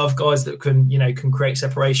 I love guys that can create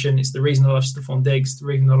separation. It's the reason I love Stephon Diggs, the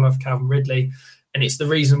reason I love Calvin Ridley, and it's the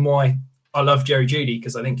reason why I love Jerry Jeudy,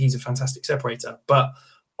 because I think he's a fantastic separator. But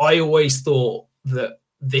I always thought that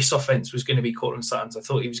this offense was going to be Courtland Sutton's. I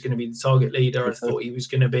thought he was going to be the target leader. I thought he was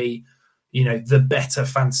going to be, the better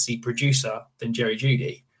fantasy producer than Jerry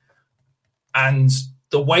Jeudy. And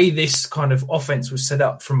the way this kind of offense was set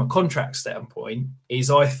up from a contract standpoint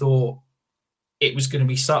is I thought it was going to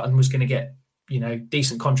be Sutton was going to get,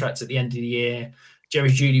 decent contracts at the end of the year. Jerry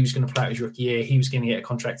Jeudy was going to play out his rookie year. He was going to get a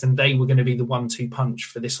contract, and they were going to be the 1-2 punch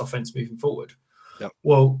for this offense moving forward. Yep.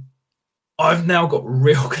 Well, I've now got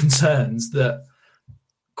real concerns that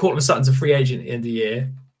Cortland Sutton's a free agent at the end of the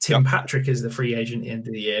year. Tim Patrick is the free agent at the end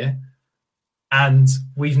of the year. And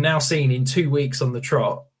we've now seen in 2 weeks on the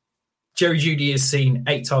trot, Jerry Jeudy has seen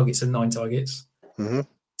 8 targets and 9 targets. Mm-hmm.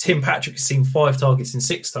 Tim Patrick has seen 5 targets and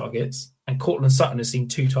 6 targets. And Cortland Sutton has seen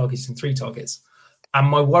 2 targets and 3 targets. And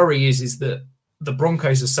my worry is that the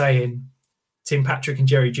Broncos are saying Tim Patrick and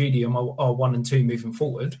Jerry Jeudy are 1 and 2 moving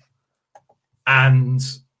forward. And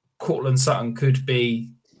Cortland Sutton could be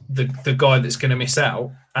the guy that's going to miss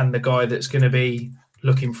out and the guy that's going to be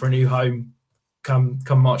looking for a new home come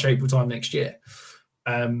March, April time next year.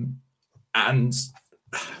 And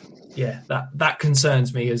yeah, that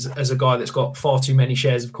concerns me as a guy that's got far too many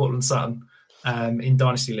shares of Cortland Sutton in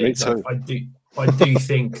Dynasty Leagues. I do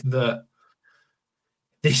think that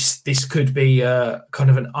this could be kind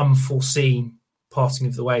of an unforeseen parting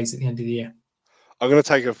of the ways at the end of the year. I'm going to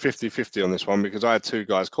take a 50-50 on this one because I had 2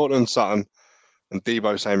 guys, Cortland Sutton and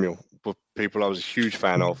Deebo Samuel, were people I was a huge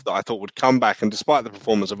fan of that I thought would come back and, despite the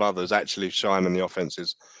performance of others, actually shine in the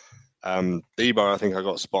offenses. Deebo, I think I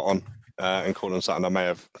got spot on, and Cortland Sutton I may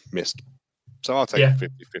have missed. So I'll take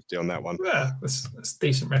 50-50 on that one. Yeah, that's a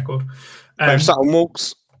decent record. If Sutton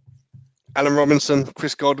walks, Allen Robinson,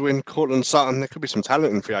 Chris Godwin, Cortland Sutton, there could be some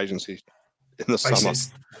talent in free agency in the summer.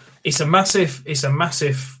 It's a massive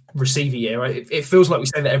receiver year, right? It feels like we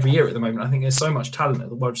say that every year at the moment. I think there's so much talent at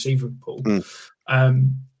the wide receiver pool.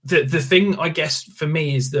 The thing, I guess, for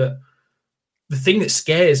me is that the thing that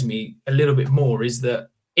scares me a little bit more is that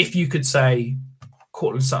if you could say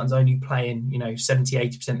Cortland Sutton's only playing,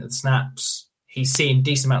 70-80% of the snaps, he's seeing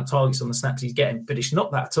decent amount of targets on the snaps he's getting, but it's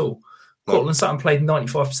not that at all. No. Cortland Sutton played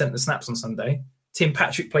 95% of the snaps on Sunday. Tim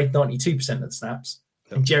Patrick played 92% of the snaps,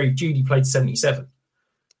 and Jerry Jeudy played 77%.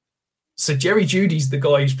 So Jerry Judy's the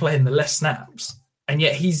guy who's playing the less snaps, and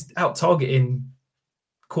yet he's out targeting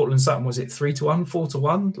Cortland Sutton. Was it 3-1,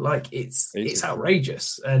 4-1? Like it's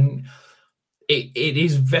outrageous, and it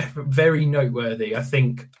is very, very noteworthy. I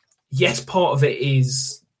think yes, part of it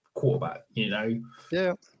is quarterback.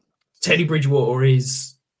 Yeah. Teddy Bridgewater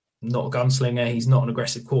is not a gunslinger. He's not an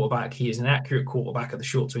aggressive quarterback. He is an accurate quarterback at the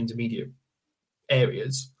short to intermediate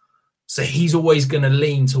areas. So he's always going to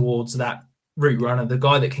lean towards that route runner, the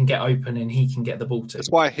guy that can get open and he can get the ball to.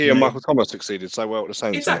 That's why he and Michael Thomas succeeded so well at the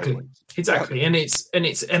same time. Exactly. And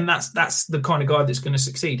that's the kind of guy that's going to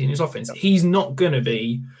succed in his offense. Yep. He's not going to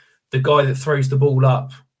be the guy that throws the ball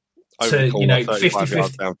up to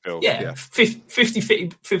 50-50. Yeah,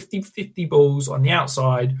 50-50 balls on the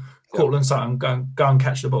outside. Cortland Sutton go and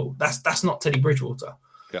catch the ball. That's not Teddy Bridgewater.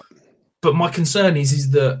 Yeah. But my concern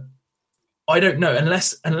is that I don't know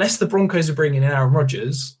unless the Broncos are bringing in Aaron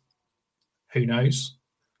Rodgers. Who knows?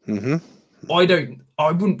 Mm-hmm.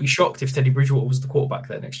 I wouldn't be shocked if Teddy Bridgewater was the quarterback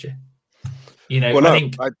there next year.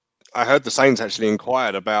 I heard the Saints actually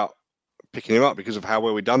inquired about picking him up because of how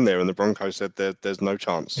well we've done there, and the Broncos said there's no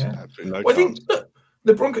chance. Yeah. Absolutely no chance. I think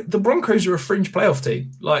the Broncos are a fringe playoff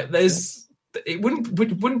team. Like it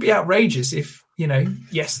wouldn't be outrageous if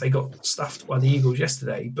yes, they got stuffed by the Eagles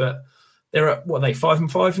yesterday, but they're at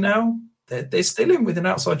 5-5 now. They're still in with an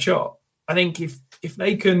outside shot. I think if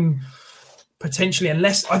they can. Potentially,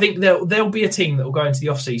 unless I think there'll be a team that will go into the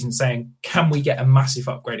offseason saying, can we get a massive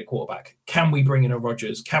upgraded quarterback? Can we bring in a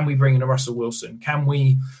Rodgers? Can we bring in a Russell Wilson? Can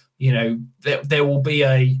we, there will be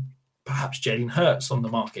a perhaps Jalen Hurts on the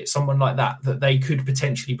market, someone like that they could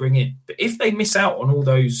potentially bring in. But if they miss out on all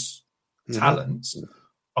those talents,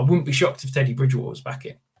 I wouldn't be shocked if Teddy Bridgewater was back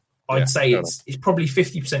in. I'd say it's probably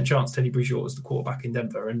 50% chance Teddy Bridgewater is the quarterback in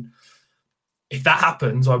Denver. And if that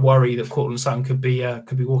happens, I worry that Cortland Sutton could be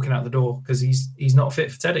walking out the door because he's not fit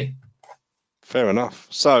for Teddy. Fair enough.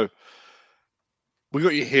 So we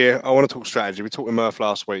got you here. I want to talk strategy. We talked with Murph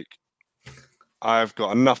last week. I've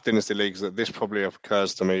got enough dynasty leagues that this probably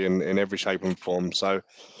occurs to me in every shape and form. So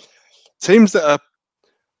teams that are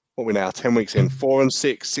 10 weeks in,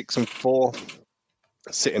 4-6, 6-4,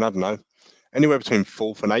 sitting, I don't know, anywhere between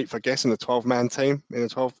 4th and 8th, I guess, in a 12-man team, in a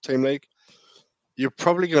 12-team league. You're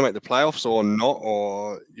probably going to make the playoffs or not,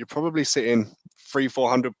 or you're probably sitting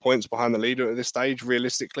 300-400 points behind the leader at this stage,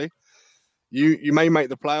 realistically. You may make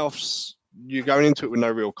the playoffs. You're going into it with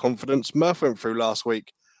no real confidence. Murph went through last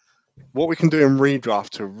week what we can do in redraft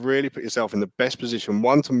to really put yourself in the best position,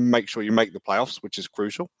 1, to make sure you make the playoffs, which is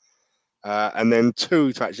crucial, and then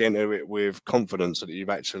 2, to actually enter it with confidence that you've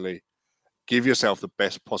actually give yourself the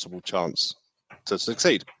best possible chance to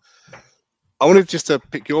succeed. I wanted just to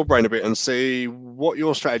pick your brain a bit and see what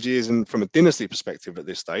your strategy is from a dynasty perspective at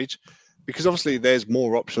this stage, because obviously there's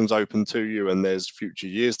more options open to you and there's future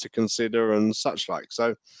years to consider and such like.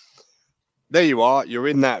 So there you are. You're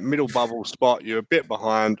in that middle bubble spot. You're a bit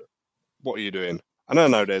behind. What are you doing? And I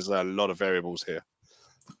know there's a lot of variables here.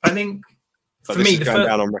 I think but for this me, is the going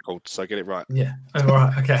down on record, so get it right. Yeah. All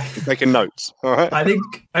right. Okay. You're taking notes. All right. I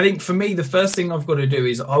think for me, the first thing I've got to do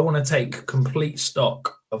is I want to take complete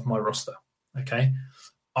stock of my roster. Okay.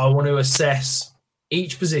 I want to assess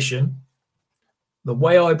each position. The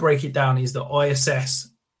way I break it down is that I assess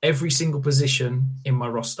every single position in my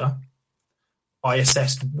roster. I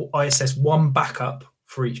assess one backup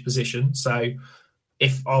for each position. So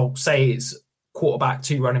if I'll say it's quarterback,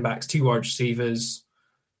 2 running backs, 2 wide receivers,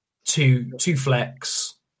 two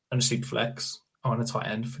flex and a super flex on a tight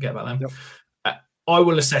end. Forget about them. Yep. I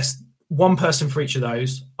will assess one person for each of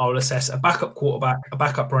those. I will assess a backup quarterback, a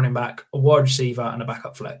backup running back, a wide receiver, and a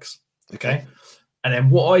backup flex. Okay. And then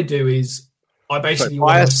what I do is I basically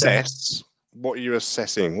want to assess. What are you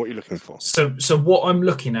assessing? What are you looking for? So what I'm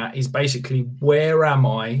looking at is basically where am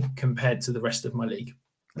I compared to the rest of my league?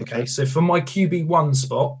 Okay. So for my QB1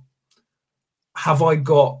 spot, have I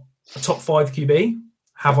got a top 5 QB?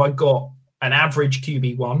 Have I got an average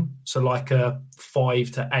QB1, so like a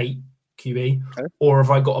 5 to 8 QB, or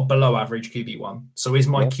have I got a below average QB1? So is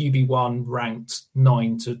my QB1 ranked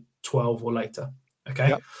 9 to 12 or later? Okay.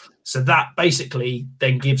 Yep. So that basically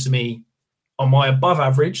then gives me, am I above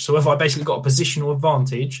average? So have I basically got a positional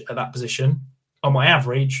advantage at that position? Am I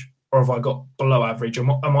average, or have I got below average?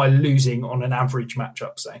 Am I losing on an average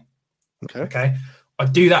matchup, say? Okay. I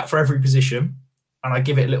do that for every position. And I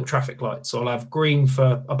give it a little traffic light. So I'll have green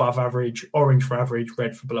for above average, orange for average,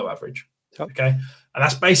 red for below average. Yep. Okay. And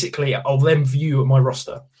that's basically, I'll then view my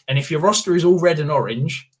roster. And if your roster is all red and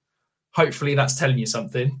orange, hopefully that's telling you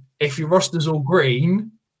something. If your roster's all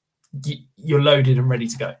green, you're loaded and ready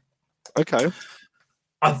to go. Okay.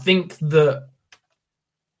 I think that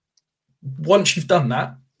once you've done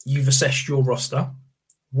that, you've assessed your roster.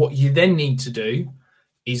 What you then need to do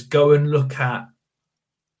is go and look at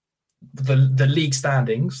the league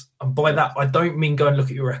standings, and by that I don't mean go and look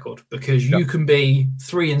at your record, because you can be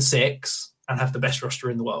 3-6 and have the best roster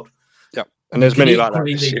in the world. Yep, and there's many like that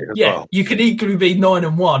this year as well. You could equally be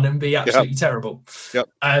 9-1 and be absolutely terrible. Yep.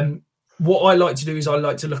 What I like to do is I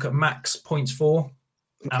like to look at max points for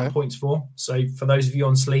and points for. So for those of you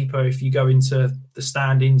on Sleeper, if you go into the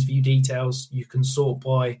standings, view details, you can sort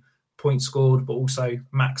by points scored, but also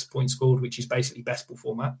max points scored, which is basically best ball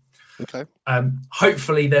format. Okay.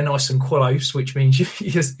 Hopefully they're nice and close, which means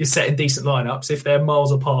you're setting decent lineups. If they're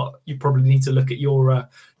miles apart, you probably need to look at your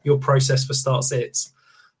process for start sits.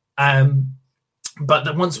 But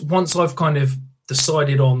then once I've kind of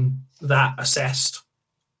decided on that, assessed,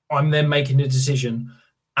 I'm then making a decision.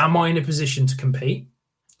 Am I in a position to compete?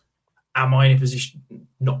 Am I in a position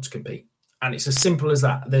not to compete? And it's as simple as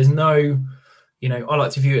that. There's no, I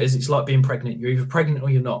like to view it as it's like being pregnant. You're either pregnant or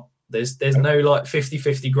you're not. There's no like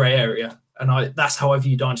 50-50 grey area. And that's how I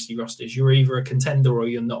view Dynasty rosters. You're either a contender or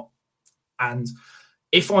you're not. And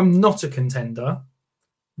if I'm not a contender,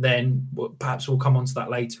 then perhaps we'll come on to that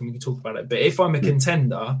later and we can talk about it. But if I'm a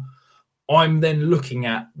contender, I'm then looking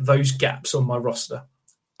at those gaps on my roster.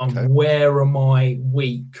 Where am I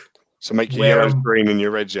weak? So make your yellows green and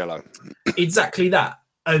your reds yellow. Exactly that.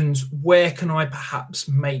 And where can I perhaps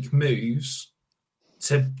make moves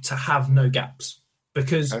to have no gaps?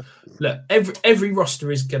 Because look, every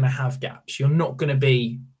roster is going to have gaps. You're not going to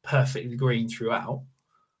be perfectly green throughout.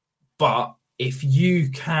 But if you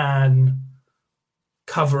can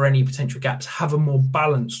cover any potential gaps, have a more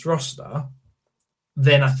balanced roster,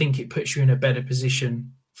 then I think it puts you in a better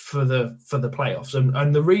position for the playoffs.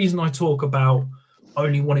 And the reason I talk about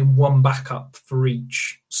only wanting one backup for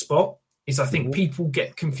each spot is I think people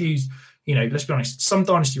get confused. Let's be honest, some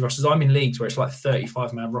Dynasty rosters, I'm in leagues where it's like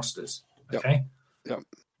 35-man rosters. Okay. Yep.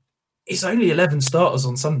 It's only 11 starters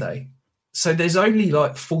on Sunday. So there's only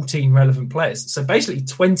like 14 relevant players. So basically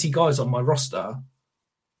 20 guys on my roster,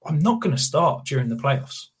 I'm not going to start during the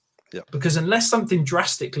playoffs. Yep. Because unless something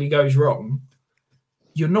drastically goes wrong,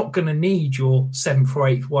 you're not going to need your 7th or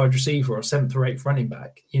 8th wide receiver or 7th or 8th running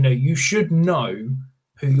back. You should know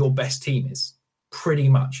who your best team is pretty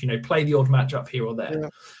much. Play the odd matchup here or there. Yeah.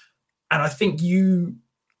 And I think you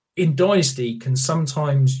in Dynasty can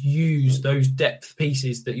sometimes use those depth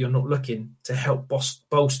pieces that you're not looking to help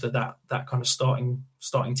bolster that kind of starting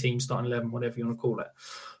team, starting 11, whatever you want to call it.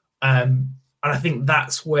 And I think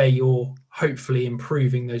that's where you're hopefully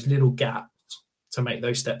improving those little gaps to make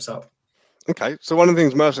those steps up. Okay, so one of the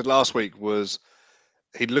things Murph said last week was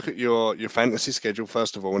he'd look at your fantasy schedule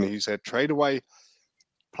first of all, and he said trade away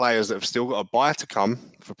players that have still got a bye to come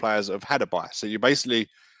for players that have had a bye. So you're basically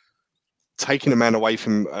taking a man away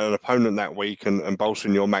from an opponent that week and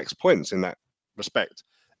bolstering your max points in that respect.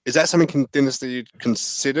 Is that something in Dynasty you'd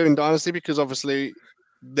consider in Dynasty? Because obviously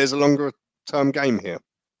there's a longer term game here.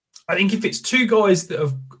 I think if it's two guys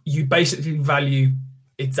that you basically value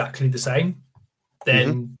exactly the same,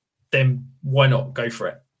 then why not go for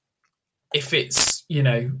it? If it's, in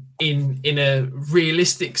a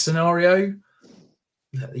realistic scenario,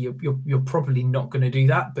 you're probably not going to do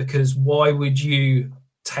that, because why would you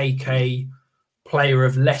take a player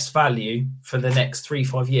of less value for the next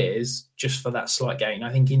 3-5 years just for that slight gain?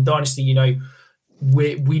 I think in Dynasty,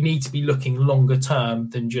 we need to be looking longer term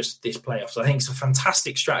than just this playoffs. I think it's a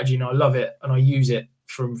fantastic strategy and I love it and I use it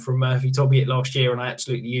from Murphy. He told me it last year and I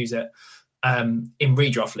absolutely use it in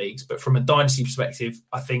redraft leagues. But from a Dynasty perspective,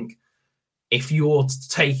 I think if you're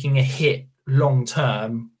taking a hit long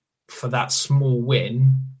term for that small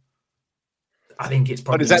win, I think it's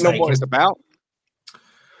probably. But is that not what it's about?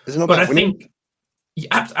 Is it not about winning?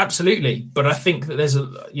 Absolutely. But I think that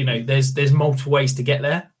there's multiple ways to get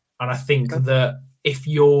there. And I think that if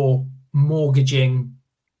you're mortgaging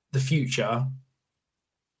the future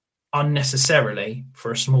unnecessarily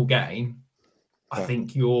for a small gain, I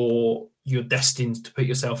think you're destined to put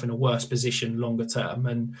yourself in a worse position longer term.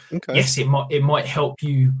 And yes, it might help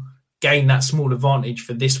you gain that small advantage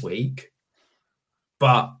for this week,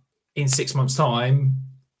 but in 6 months' time,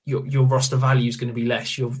 your roster value is going to be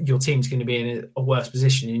less. Your team's going to be in a worse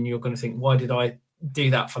position, and you're going to think, why did I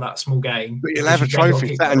do that for that small game? But you'll have a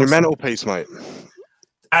trophy sat on your mantelpiece, mate.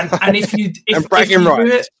 And if you do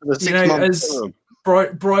it, as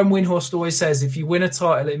Brian Windhorst always says, if you win a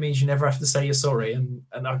title, it means you never have to say you're sorry. And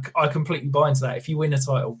I completely buy into that. If you win a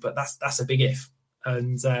title, but that's a big if.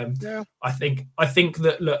 And I think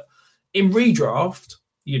that, look, in redraft,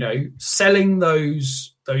 selling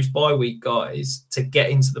those bye week guys to get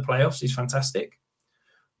into the playoffs is fantastic.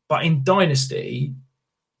 But in Dynasty,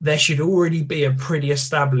 there should already be a pretty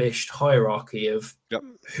established hierarchy of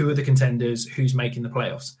who are the contenders, who's making the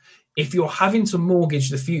playoffs. If you're having to mortgage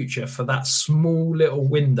the future for that small little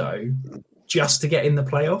window just to get in the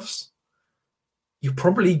playoffs, you're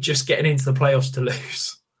probably just getting into the playoffs to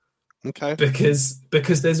lose. Okay.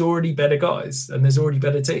 Because there's already better guys and there's already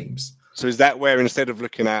better teams. So is that where, instead of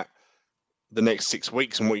looking at the next 6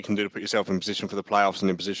 weeks and what you can do to put yourself in position for the playoffs and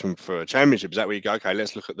in position for a championship, is that where you go, okay,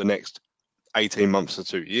 let's look at the next 18 months to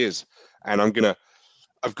 2 years, and I've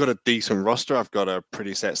got a decent roster. I've got a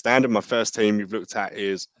pretty set standard. My first team you've looked at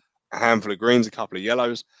is a handful of greens, a couple of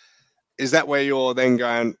yellows. Is that where you're then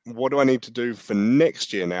going, what do I need to do for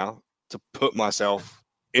next year now to put myself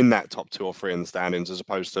in that top 2 or 3 in the standings, as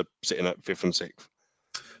opposed to sitting at 5th and 6th?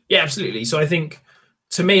 Yeah, absolutely. So I think,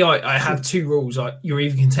 to me, I have 2 rules. You're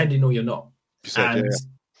either contending or you're not.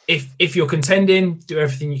 If you're contending, do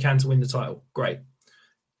everything you can to win the title. Great.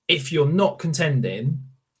 If you're not contending,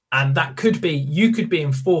 and that could be, you could be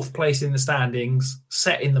in 4th place in the standings,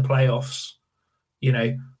 set in the playoffs,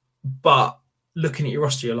 but looking at your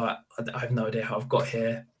roster, you're like, I have no idea how I've got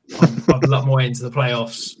here. I've lucked my way into the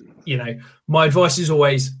playoffs. My advice is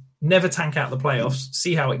always never tank out the playoffs,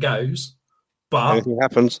 see how it goes. But anything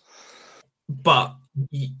happens. But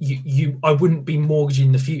I wouldn't be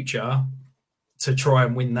mortgaging the future to try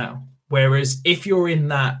and win now. Whereas if you're in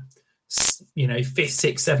that, 5th,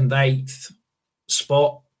 6th, 7th, 8th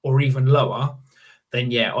spot or even lower,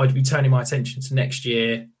 then I'd be turning my attention to next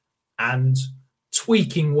year and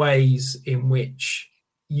tweaking ways in which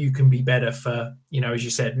you can be better for, as you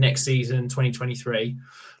said, next season, 2023.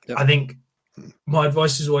 Yep. I think my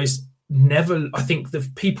advice is always I think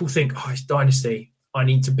that people think, it's Dynasty, I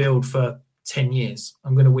need to build for 10 years.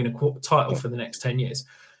 I'm going to win a title for the next 10 years.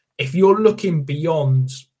 If you're looking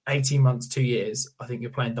beyond 18 months, 2 years, I think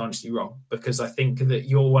you're playing Dynasty wrong, because I think that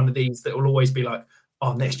you're one of these that will always be like,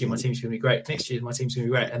 next year my team's going to be great. Next year my team's going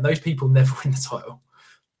to be great. And those people never win the title.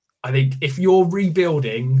 I think if you're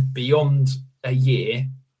rebuilding beyond a year,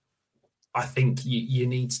 I think you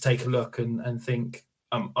need to take a look and think,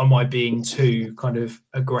 am I being too kind of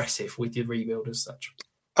aggressive with your rebuild as such?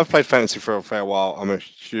 I've played fantasy for a fair while. I'm a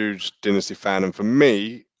huge Dynasty fan. And for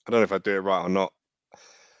me, I don't know if I do it right or not,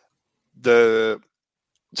 to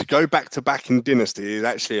go back-to-back in Dynasty is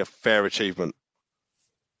actually a fair achievement.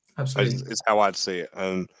 Absolutely. Is how I'd see it.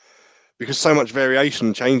 And because so much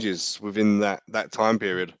variation changes within that time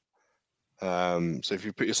period. So if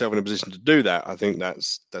you put yourself in a position to do that, I think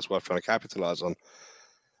that's worth trying to capitalize on.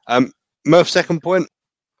 Murph's second point,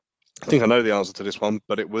 I think I know the answer to this one,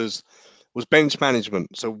 but it was bench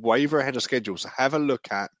management. So waiver ahead of schedule. So have a look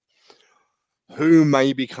at who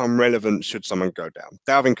may become relevant should someone go down.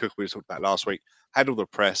 Dalvin Cook, we talked about last week, had all the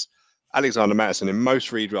press. Alexander Mattison in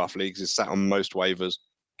most redraft leagues is sat on most waivers.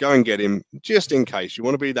 Go and get him just in case. You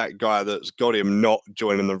want to be that guy that's got him, not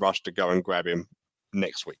joining the rush to go and grab him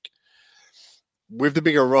next week. with the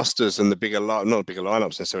bigger rosters and the bigger, not bigger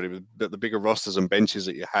lineups necessarily, but the bigger rosters and benches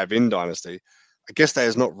that you have in Dynasty, I guess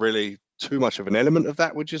there's not really too much of an element of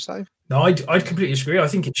that. Would you say? No, I'd completely disagree. I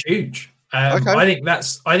think it's huge. Okay. I think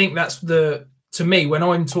that's to me, when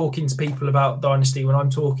I'm talking to people about Dynasty, when I'm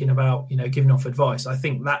talking about, giving off advice, I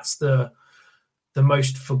think that's the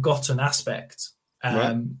most forgotten aspect.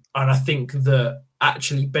 Right. And I think that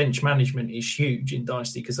actually bench management is huge in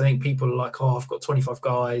Dynasty, because I think people are like, I've got 25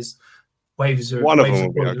 guys, waivers are one of them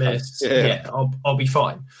will be okay. lists. Yeah, I'll be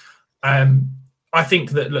fine. I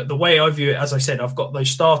think that, look, the way I view it, as I said, I've got those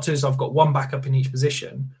starters, I've got one backup in each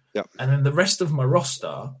position. Yep. And then the rest of my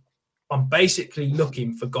roster, I'm basically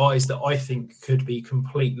looking for guys that I think could be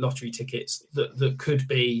complete lottery tickets, that could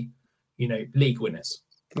be, league winners.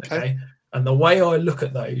 Okay. And the way I look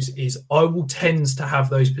at those is I will tend to have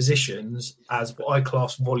those positions as what I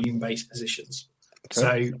class volume-based positions.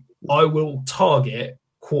 Okay. So I will target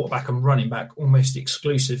quarterback and running back almost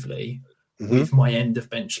exclusively with my end of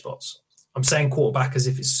bench spots. I'm saying quarterback as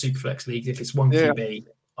if it's a Superflex league. If it's one QB,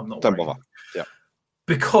 I'm not worried. Don't bother. Yeah.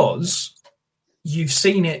 Because you've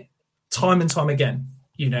seen it time and time again.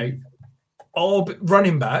 Our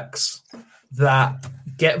running backs that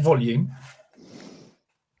get volume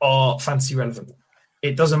are fantasy relevant.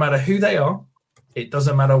 It doesn't matter who they are. It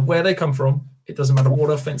doesn't matter where they come from. It doesn't matter what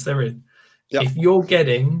offense they're in. Yep. If you're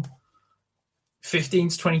getting 15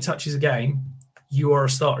 to 20 touches a game, you are a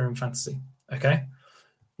starter in fantasy. Okay?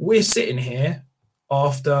 We're sitting here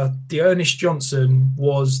after D'Ernest Johnson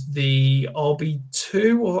was the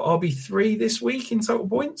RB2 or RB3 this week in total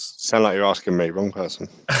points. Sound like you're asking me, wrong person.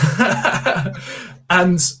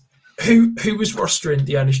 And who was rostering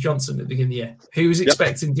D'Ernest Johnson at the beginning of the year? Who was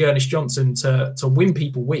expecting D'Ernest Johnson to win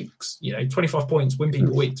people weeks? 25 points, win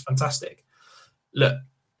people weeks, fantastic. Look,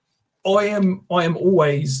 I am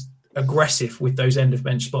always aggressive with those end of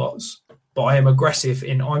bench spots, but I am aggressive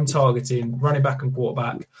in I'm targeting running back and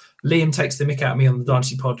quarterback. Liam takes the mick out of me on the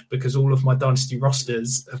Dynasty pod because all of my Dynasty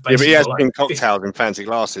rosters have basically but he has been cocktailed in fancy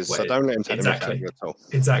glasses, so don't let him take the mick out of you at all.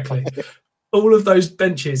 Exactly. All of those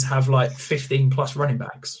benches have 15 plus running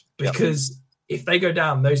backs because if they go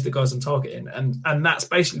down, those are the guys I'm targeting. And that's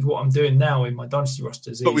basically what I'm doing now in my Dynasty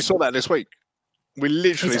rosters. But we saw that this week. We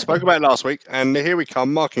literally spoke about it last week, and here we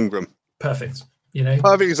come, Mark Ingram. Perfect.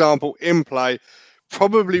 Perfect example, in play.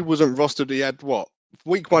 Probably wasn't rostered. He had what?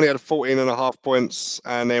 Week 1, he had 14.5 points,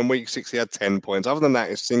 and then week 6, he had 10 points. Other than that,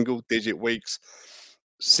 it's single-digit weeks,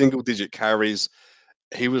 single-digit carries.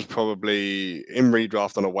 He was probably in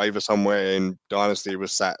redraft on a waiver somewhere in Dynasty.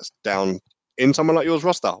 Was sat down in someone like yours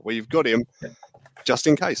roster where you've got him just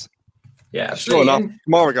in case. Yeah, sure enough,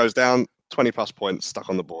 Kamara goes down, 20+ points stuck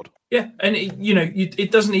on the board. Yeah, and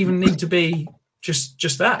it doesn't even need to be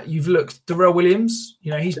just that. You've looked Darrell Williams.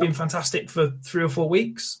 He's been fantastic for 3 or 4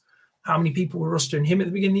 weeks. How many people were rostering him at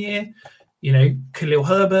the beginning of the year? Khalil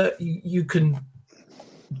Herbert. You can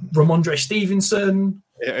Ramondre Stevenson.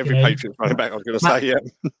 Yeah, every Patriots running back, I was going to say,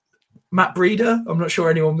 Matt Breida. I'm not sure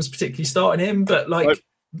anyone was particularly starting him, but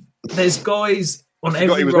there's guys on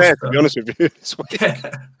every roster. There, to be honest with you, this week.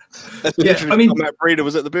 I mean, Matt Breida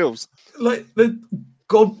was at the Bills. The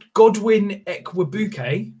Godwin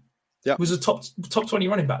Ekwubuike was a top 20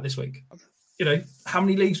 running back this week. How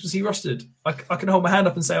many leagues was he rostered? I can hold my hand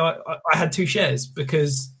up and say I had 2 shares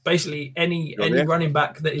because basically any running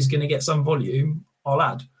back that is going to get some volume, I'll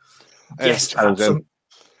add. Yes,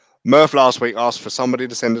 Murph last week asked for somebody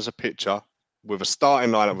to send us a picture with a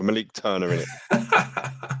starting lineup with Malik Turner in it.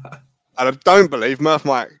 And I don't believe, Murph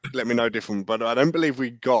might let me know different, but I don't believe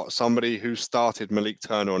we got somebody who started Malik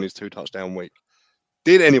Turner on his 2-touchdown week.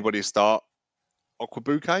 Did anybody start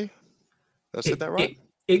Ekwubuike? Did I said that right?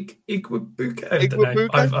 Ekwubuike. I don't know.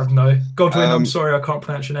 I've no. Godwin, I'm sorry, I can't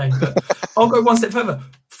pronounce your name. But I'll go one step further.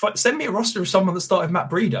 Send me a roster of someone that started Matt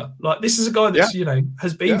Breida. This is a guy that's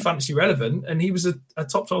has been fantasy relevant, and he was a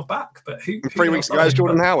top 12 back. But who 3 weeks ago is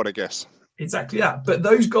Jordan Howard, I guess. Exactly that. But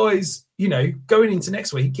those guys, going into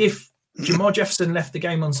next week, if Jamar Jefferson left the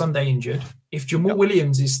game on Sunday injured, if Jamal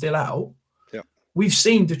Williams is still out, we've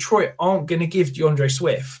seen Detroit aren't going to give DeAndre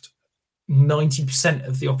Swift 90%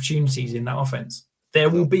 of the opportunities in that offense. There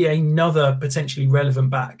will be another potentially relevant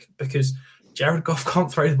back because Jared Goff can't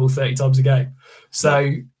throw the ball 30 times a game.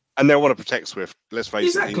 So, and they want to protect Swift. Let's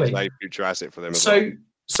face it, he's a future asset for them.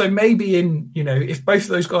 So maybe if both of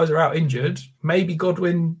those guys are out injured, maybe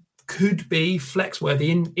Godwin could be flex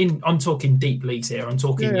worthy in I'm talking deep leagues here. I'm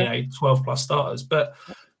talking 12 plus starters, but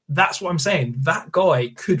that's what I'm saying. That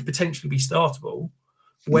guy could potentially be startable.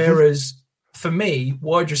 Whereas for me,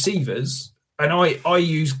 wide receivers, and I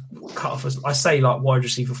use cutoff as I say wide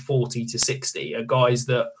receiver 40 to 60 are guys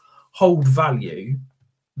that hold value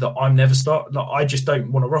that I'm never start. Like, I just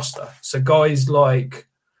don't want to roster. So guys like,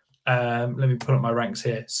 let me put up my ranks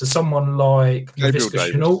here. So someone like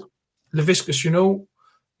Laviska Shenault,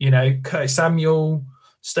 you know, Curtis Samuel,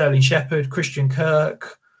 Sterling Shepard, Christian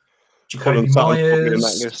Kirk, Jacoby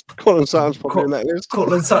Myers. Cortland Sutton's probably in that list.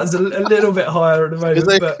 Cortland Sutton's a little bit higher at the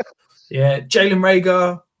moment, but yeah, Jalen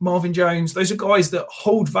Reagor, Marvin Jones. Those are guys that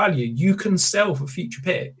hold value. You can sell for future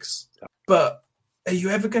picks, but are you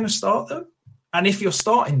ever going to start them? And if you're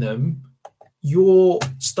starting them, your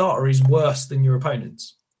starter is worse than your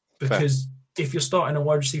opponent's, because if you're starting a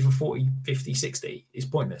wide receiver 40, 50, 60, it's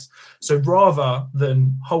pointless. So rather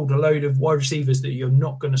than hold a load of wide receivers that you're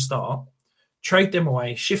not going to start, trade them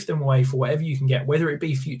away, shift them away for whatever you can get, whether it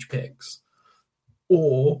be future picks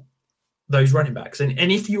or those running backs. And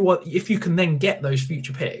if you can then get those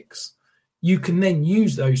future picks, you can then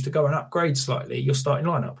use those to go and upgrade slightly your starting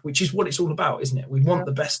lineup, which is what it's all about, isn't it? We want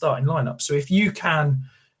the best starting lineup. So if you can,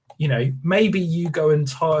 you know, maybe you go and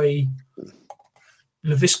tie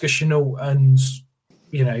Laviska Shenault and,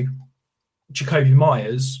 you know, Jacoby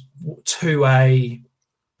Myers to a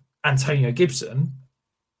Antonio Gibson,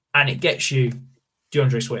 and it gets you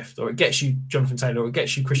DeAndre Swift, or it gets you Jonathan Taylor, or it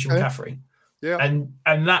gets you Christian McCaffrey. Yeah.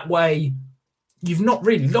 And that way you've not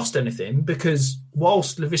really lost anything, because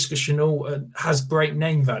whilst Laviska Shenault has great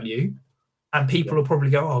name value, and people will probably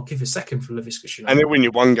go, I'll give a second for Laviska Shenault. And he'll win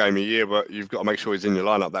you one game a year, but you've got to make sure he's in your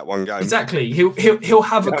lineup that one game. Exactly. He'll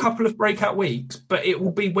have a couple of breakout weeks, but it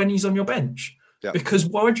will be when he's on your bench. Yeah. Because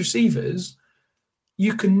wide receivers,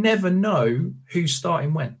 you can never know who's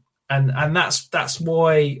starting when. And that's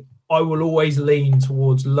why I will always lean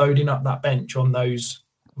towards loading up that bench on those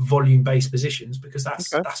volume-based positions, because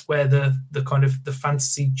that's where the kind of the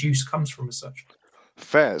fantasy juice comes from as such.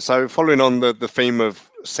 Fair. So following on the theme of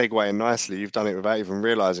segueing nicely, you've done it without even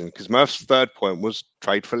realising, because Murph's third point was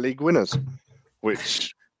trade for league winners,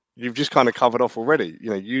 which you've just kind of covered off already.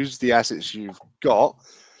 You know, use the assets you've got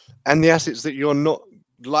and the assets that you're not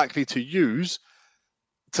likely to use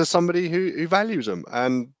to somebody who values them.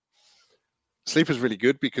 And Sleeper's really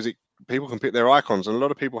good because people can pick their icons, and a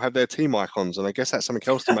lot of people have their team icons, and I guess that's something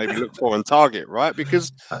else to maybe look for and target, right?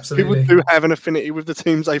 Because people do have an affinity with the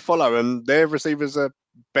teams they follow, and their receivers are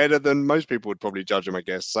better than most people would probably judge them, I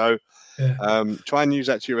guess. So try and use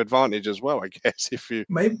that to your advantage as well, I guess. If you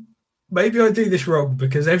maybe I do this wrong,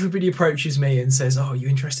 because everybody approaches me and says, "Oh, are you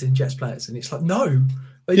interested in Jets players?" And it's like, no.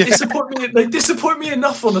 They disappoint me. They disappoint me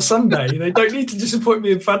enough on a Sunday. They don't need to disappoint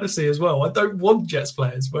me in fantasy as well. I don't want Jets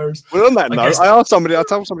players. Whereas, well, on that note, I told somebody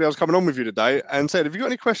I was coming on with you today and said, "Have you got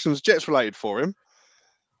any questions Jets related for him?"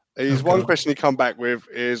 One question he come back with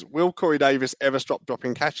is, "Will Corey Davis ever stop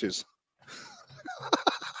dropping catches?"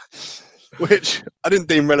 Which I didn't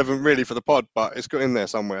deem relevant really for the pod, but it's got in there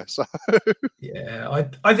somewhere. So yeah,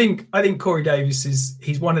 I think Corey Davis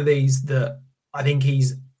he's one of these that I think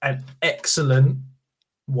he's an excellent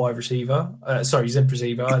wide receiver. Zed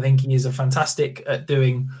receiver. I think he is a fantastic at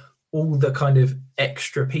doing all the kind of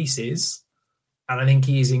extra pieces, and I think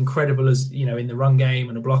he is incredible as, you know, in the run game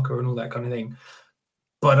and a blocker and all that kind of thing.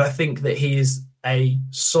 But I think that he is a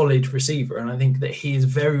solid receiver, and I think that he is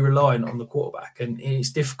very reliant on the quarterback, and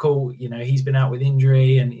it's difficult. You know, he's been out with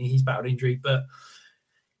injury and he's battled injury, but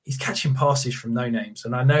he's catching passes from no names.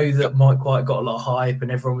 And I know that Mike White got a lot of hype and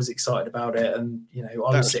everyone was excited about it. And, you know,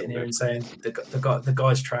 I was sitting here and saying the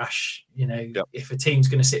guy's trash. You know, if a team's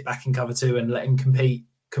going to sit back in cover two and let him complete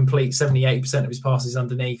 70-80% of his passes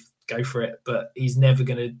underneath, go for it. But he's never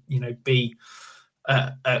going to, you know, be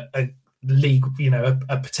a league, you know,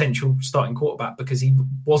 a potential starting quarterback, because he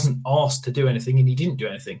wasn't asked to do anything and he didn't do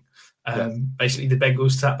anything. Basically, the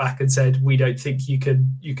Bengals sat back and said, "We don't think you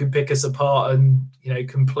can pick us apart and, you know,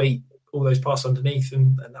 complete all those passes underneath,"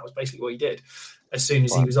 and that was basically what he did. As soon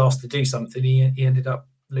as he was asked to do something, he ended up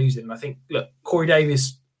losing. And I think, look, Corey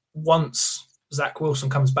Davis, once Zach Wilson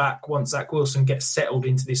comes back, once Zach Wilson gets settled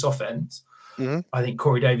into this offense, I think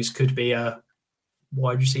Corey Davis could be a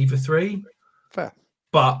wide receiver 3. Fair.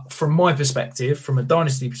 But from my perspective, from a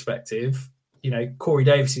dynasty perspective, you know, Corey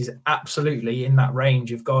Davis is absolutely in that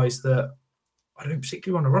range of guys that I don't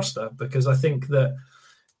particularly want to roster, because I think that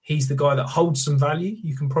he's the guy that holds some value.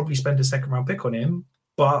 You can probably spend a second round pick on him,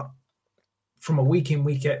 but from a week in,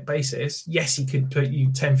 week out basis, yes, he could put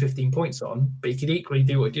you 10, 15 points on, but he could equally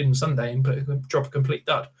do what he did on Sunday and drop a complete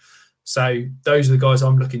dud. So those are the guys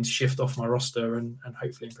I'm looking to shift off my roster and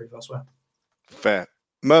hopefully improve elsewhere. Fair.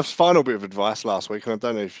 Murph's final bit of advice last week, and I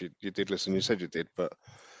don't know if you did listen, you said you did, but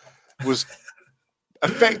was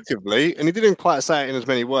effectively, and he didn't quite say it in as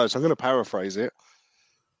many words, so I'm going to paraphrase it: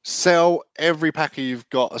 sell every Packer you've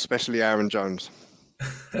got, especially Aaron Jones.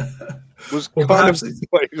 Was Well, kind perhaps- of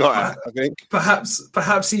what he got at, I think.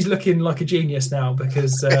 Perhaps he's looking like a genius now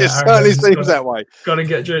because It Aaron certainly Jones has seems that way. Got to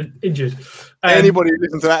get injured. Anybody who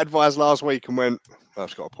listened to that advice last week and went, well,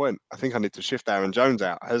 "That's got a point. I think I need to shift Aaron Jones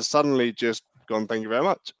out," has suddenly just gone, "Thank you very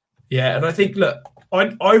much." Yeah, and I think, look,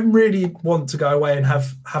 I really want to go away and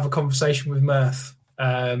have a conversation with Murph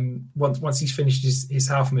once he's finished his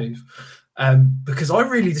half move, because I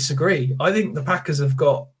really disagree. I think the Packers have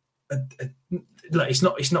got look, it's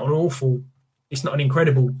not an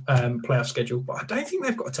incredible playoff schedule, but I don't think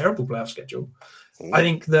they've got a terrible playoff schedule. I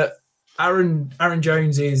think that Aaron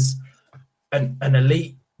Jones is an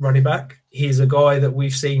elite running back. He is a guy that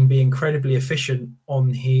we've seen be incredibly efficient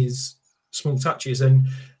on his small touches, and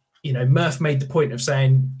Murph made the point of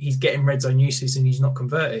saying he's getting red zone uses and he's not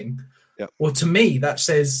converting. Yep. Well, to me, that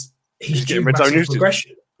says he's due getting red zone massive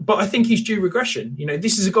regression. But I think he's due regression.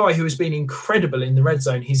 This is a guy who has been incredible in the red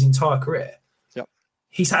zone his entire career. Yep.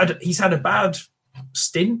 He's had a bad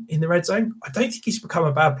stint in the red zone. I don't think he's become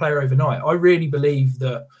a bad player overnight. I really believe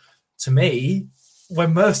that, to me,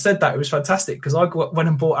 when Murph said that, it was fantastic because I went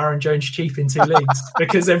and bought Aaron Jones cheap in 2 leagues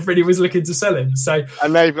because everybody was looking to sell him. So,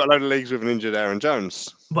 and now you've got a load of leagues with an injured Aaron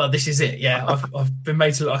Jones. Well, this is it. Yeah, I've been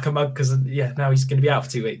made to look like a mug because now he's going to be out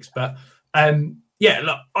for 2 weeks. But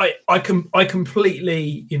look, I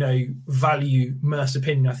completely value Murph's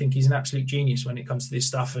opinion. I think he's an absolute genius when it comes to this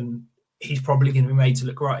stuff, and he's probably going to be made to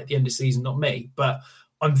look right at the end of the season, not me. But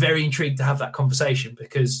I'm very intrigued to have that conversation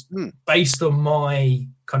because based on my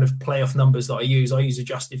kind of playoff numbers that I use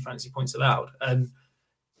adjusted fantasy points allowed, and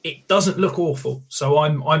it doesn't look awful. So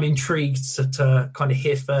I'm intrigued to kind of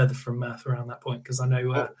hear further from Murph around that point because I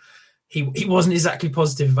know he wasn't exactly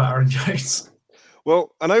positive about Aaron Jones.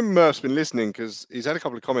 Well, I know Murph's been listening because he's had a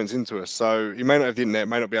couple of comments into us, so he may not have the internet,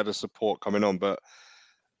 may not be able to support coming on, but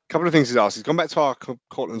a couple of things he's asked. He's gone back to our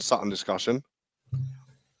Cortland Sutton discussion.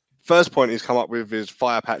 First point he's come up with is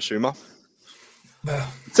fire Pat Schumer.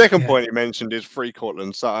 Second point he mentioned is free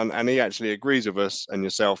Cortland Sutton, and he actually agrees with us and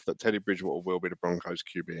yourself that Teddy Bridgewater will be the Broncos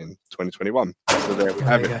QB in 2021. So there we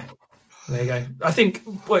have it. There you go. I think,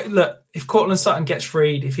 look, if Cortland Sutton gets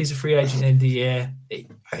freed, if he's a free agent at the end of the year,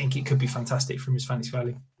 I think it could be fantastic from his fantasy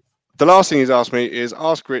value. The last thing he's asked me is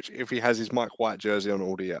ask Rich if he has his Mike White jersey on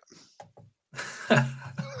order yet.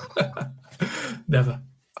 Never.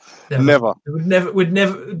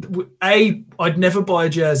 I'd never buy a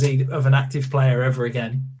jersey of an active player ever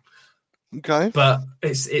again. Okay. But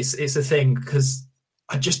it's a thing because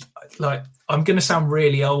I just I'm going to sound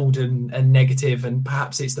really old and negative, and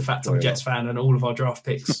perhaps it's the fact I'm a Jets fan and all of our draft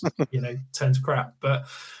picks, turn to crap. But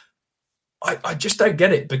I just don't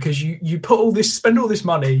get it because you spend all this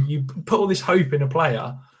money, you put all this hope in a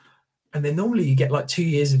player, and then normally you get like 2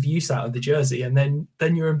 years of use out of the jersey, and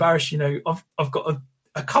then you're embarrassed. I've got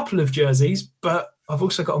a couple of jerseys, but I've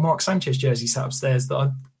also got a Mark Sanchez jersey sat upstairs that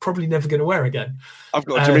I'm probably never going to wear again. I've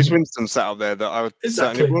got a Jameis Winston sat up there that I would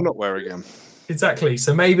certainly will not wear again. Exactly.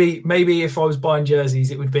 So maybe if I was buying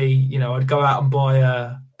jerseys, it would be, I'd go out and buy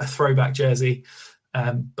a throwback jersey.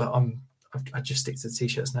 But I just stick to the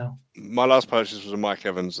t-shirts now. My last purchase was a Mike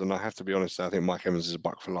Evans, and I have to be honest, I think Mike Evans is a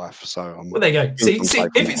buck for life. So well, there you go. See,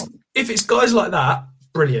 if it's guys like that,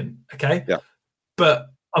 brilliant. Okay. Yeah. But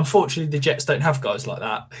unfortunately, the Jets don't have guys like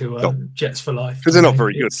that who are Jets for life. Because they're not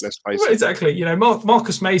very good, let's face it. Exactly.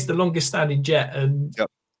 Marcus May's the longest standing Jet, and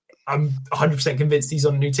I'm 100% convinced he's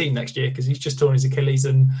on a new team next year because he's just torn his Achilles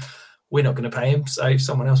and we're not going to pay him. So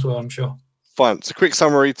someone else will, I'm sure. Fine. So quick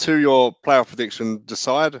summary to your playoff prediction.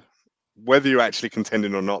 Decide whether you're actually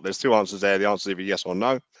contending or not. There's two answers there. The answer is either yes or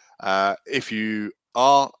no. If you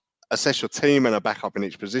are, assess your team and a backup in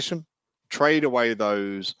each position. Trade away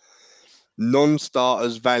those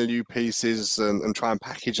non-starters value pieces and try and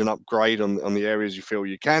package and upgrade on the areas you feel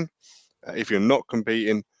you can. If you're not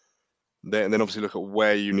competing, then obviously look at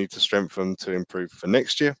where you need to strengthen to improve for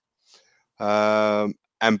next year.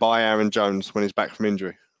 And buy Aaron Jones when he's back from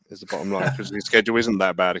injury is the bottom line, because his schedule isn't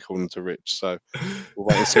that bad according to Rich. So we'll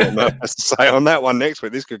wait and see what Murph has to say on that one next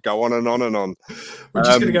week. This could go on and on and on. We're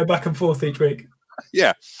just going to go back and forth each week.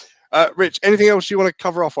 Yeah. Rich, anything else you want to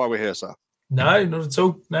cover off while we're here, sir? No, not at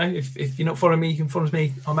all. No, if you're not following me, you can follow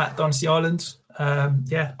me. I'm at Dynasty Island. I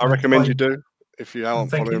recommend you do. If you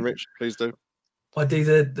aren't following Rich, please do. I do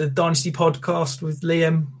the Dynasty podcast with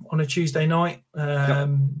Liam on a Tuesday night.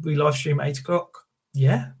 We live stream at 8:00.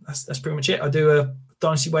 Yeah, that's pretty much it. I do a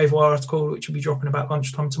Dynasty Waiver Wire article, which will be dropping about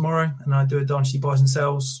lunchtime tomorrow, and I do a Dynasty Buys and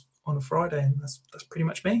Sells on a Friday, and that's pretty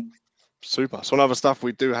much me. Super. So on other stuff,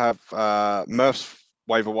 we do have Murph's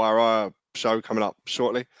Waiver Wire show coming up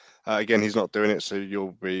shortly. Again, he's not doing it, so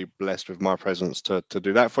you'll be blessed with my presence to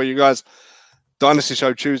do that for you guys. Dynasty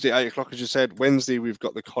Show Tuesday, 8 o'clock, as you said. Wednesday, we've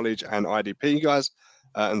got the college and IDP guys.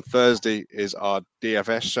 And Thursday is our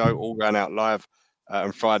DFS show, all going out live.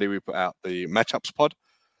 And Friday, we put out the Matchups pod.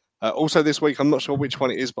 Also this week, I'm not sure which one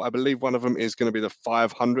it is, but I believe one of them is going to be the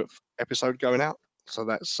 500th episode going out. So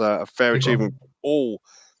that's a fair achievement, all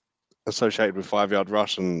associated with 5 Yard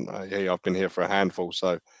Rush. And I've been here for a handful.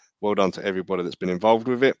 So well done to everybody that's been involved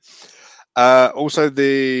with it. Also,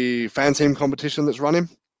 the fan team competition that's running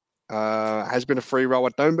has been a free roll. I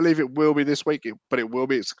don't believe it will be this week, but it will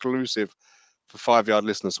be exclusive for 5 Yard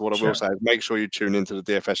listeners. So what I will say is make sure you tune into the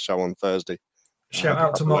DFS show on Thursday. Shout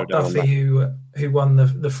out to Mark Duffy who won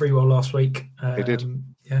the free roll last week. He did.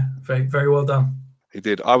 Yeah, very, very well done. He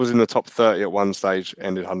did. I was in the top 30 at one stage,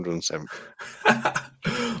 ended 107th. I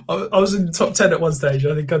was in the top 10 at one stage.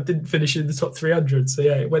 I think I didn't finish in the top 300. So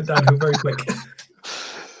yeah, it went downhill very quick.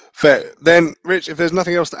 Fair. Then, Rich, if there's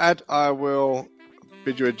nothing else to add, I will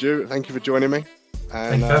bid you adieu. Thank you for joining me. And,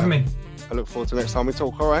 thank you for having me. I look forward to next time we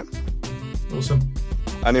talk. All right. Awesome.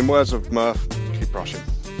 And in words of Murph, keep rushing.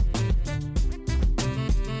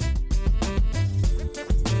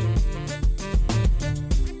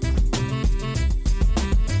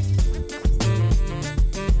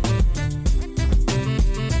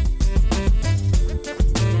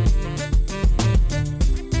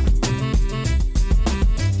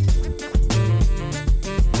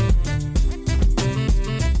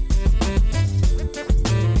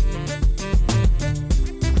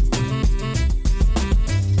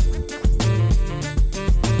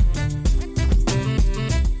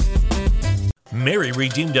 Mary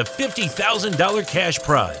redeemed a $50,000 cash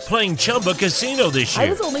prize playing Chumba Casino this year. I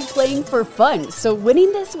was only playing for fun, so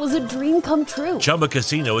winning this was a dream come true. Chumba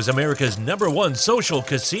Casino is America's #1 social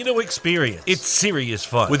casino experience. It's serious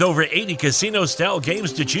fun. With over 80 casino-style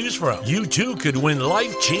games to choose from, you too could win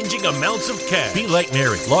life-changing amounts of cash. Be like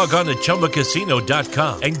Mary. Log on to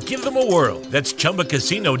ChumbaCasino.com and give them a whirl. That's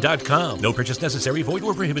ChumbaCasino.com. No purchase necessary. Void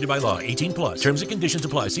or prohibited by law. 18+. Terms and conditions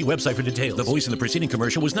apply. See website for details. The voice in the preceding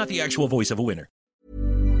commercial was not the actual voice of a winner.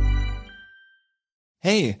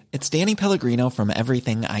 Hey, it's Danny Pellegrino from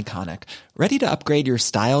Everything Iconic. Ready to upgrade your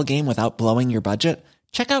style game without blowing your budget?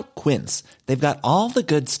 Check out Quince. They've got all the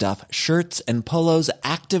good stuff, shirts and polos,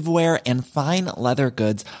 activewear, and fine leather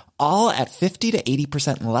goods, all at 50 to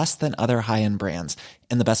 80% less than other high-end brands.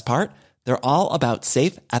 And the best part? They're all about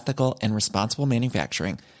safe, ethical, and responsible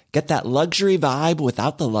manufacturing. Get that luxury vibe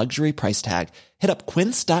without the luxury price tag. Hit up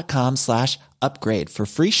quince.com/upgrade for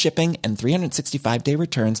free shipping and 365-day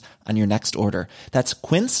returns on your next order. That's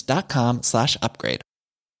quince.com/upgrade.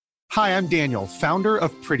 Hi, I'm Daniel, founder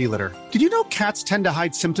of Pretty Litter. Did you know cats tend to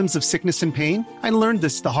hide symptoms of sickness and pain? I learned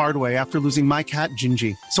this the hard way after losing my cat,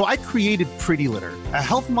 Gingy. So I created Pretty Litter, a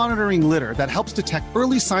health monitoring litter that helps detect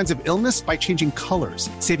early signs of illness by changing colors,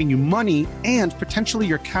 saving you money and potentially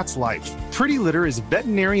your cat's life. Pretty Litter is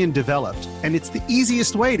veterinarian developed, and it's the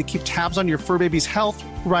easiest way to keep tabs on your fur baby's health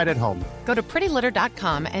right at home. Go to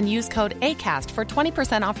prettylitter.com and use code ACAST for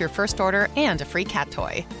 20% off your first order and a free cat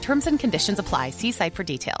toy. Terms and conditions apply. See site for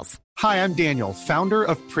details. Hi, I'm Daniel, founder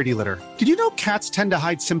of Pretty Litter. Did you know cats tend to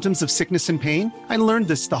hide symptoms of sickness and pain? I learned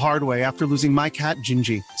this the hard way after losing my cat,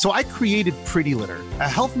 Gingy. So I created Pretty Litter, a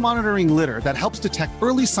health monitoring litter that helps detect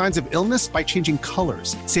early signs of illness by changing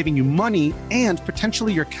colors, saving you money and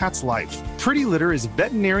potentially your cat's life. Pretty Litter is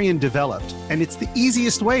veterinarian developed, and it's the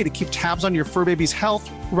easiest way to keep tabs on your fur baby's health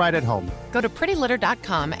right at home. Go to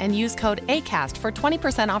prettylitter.com and use code ACAST for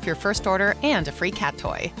 20% off your first order and a free cat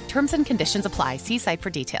toy. Terms and conditions apply. See site for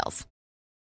details.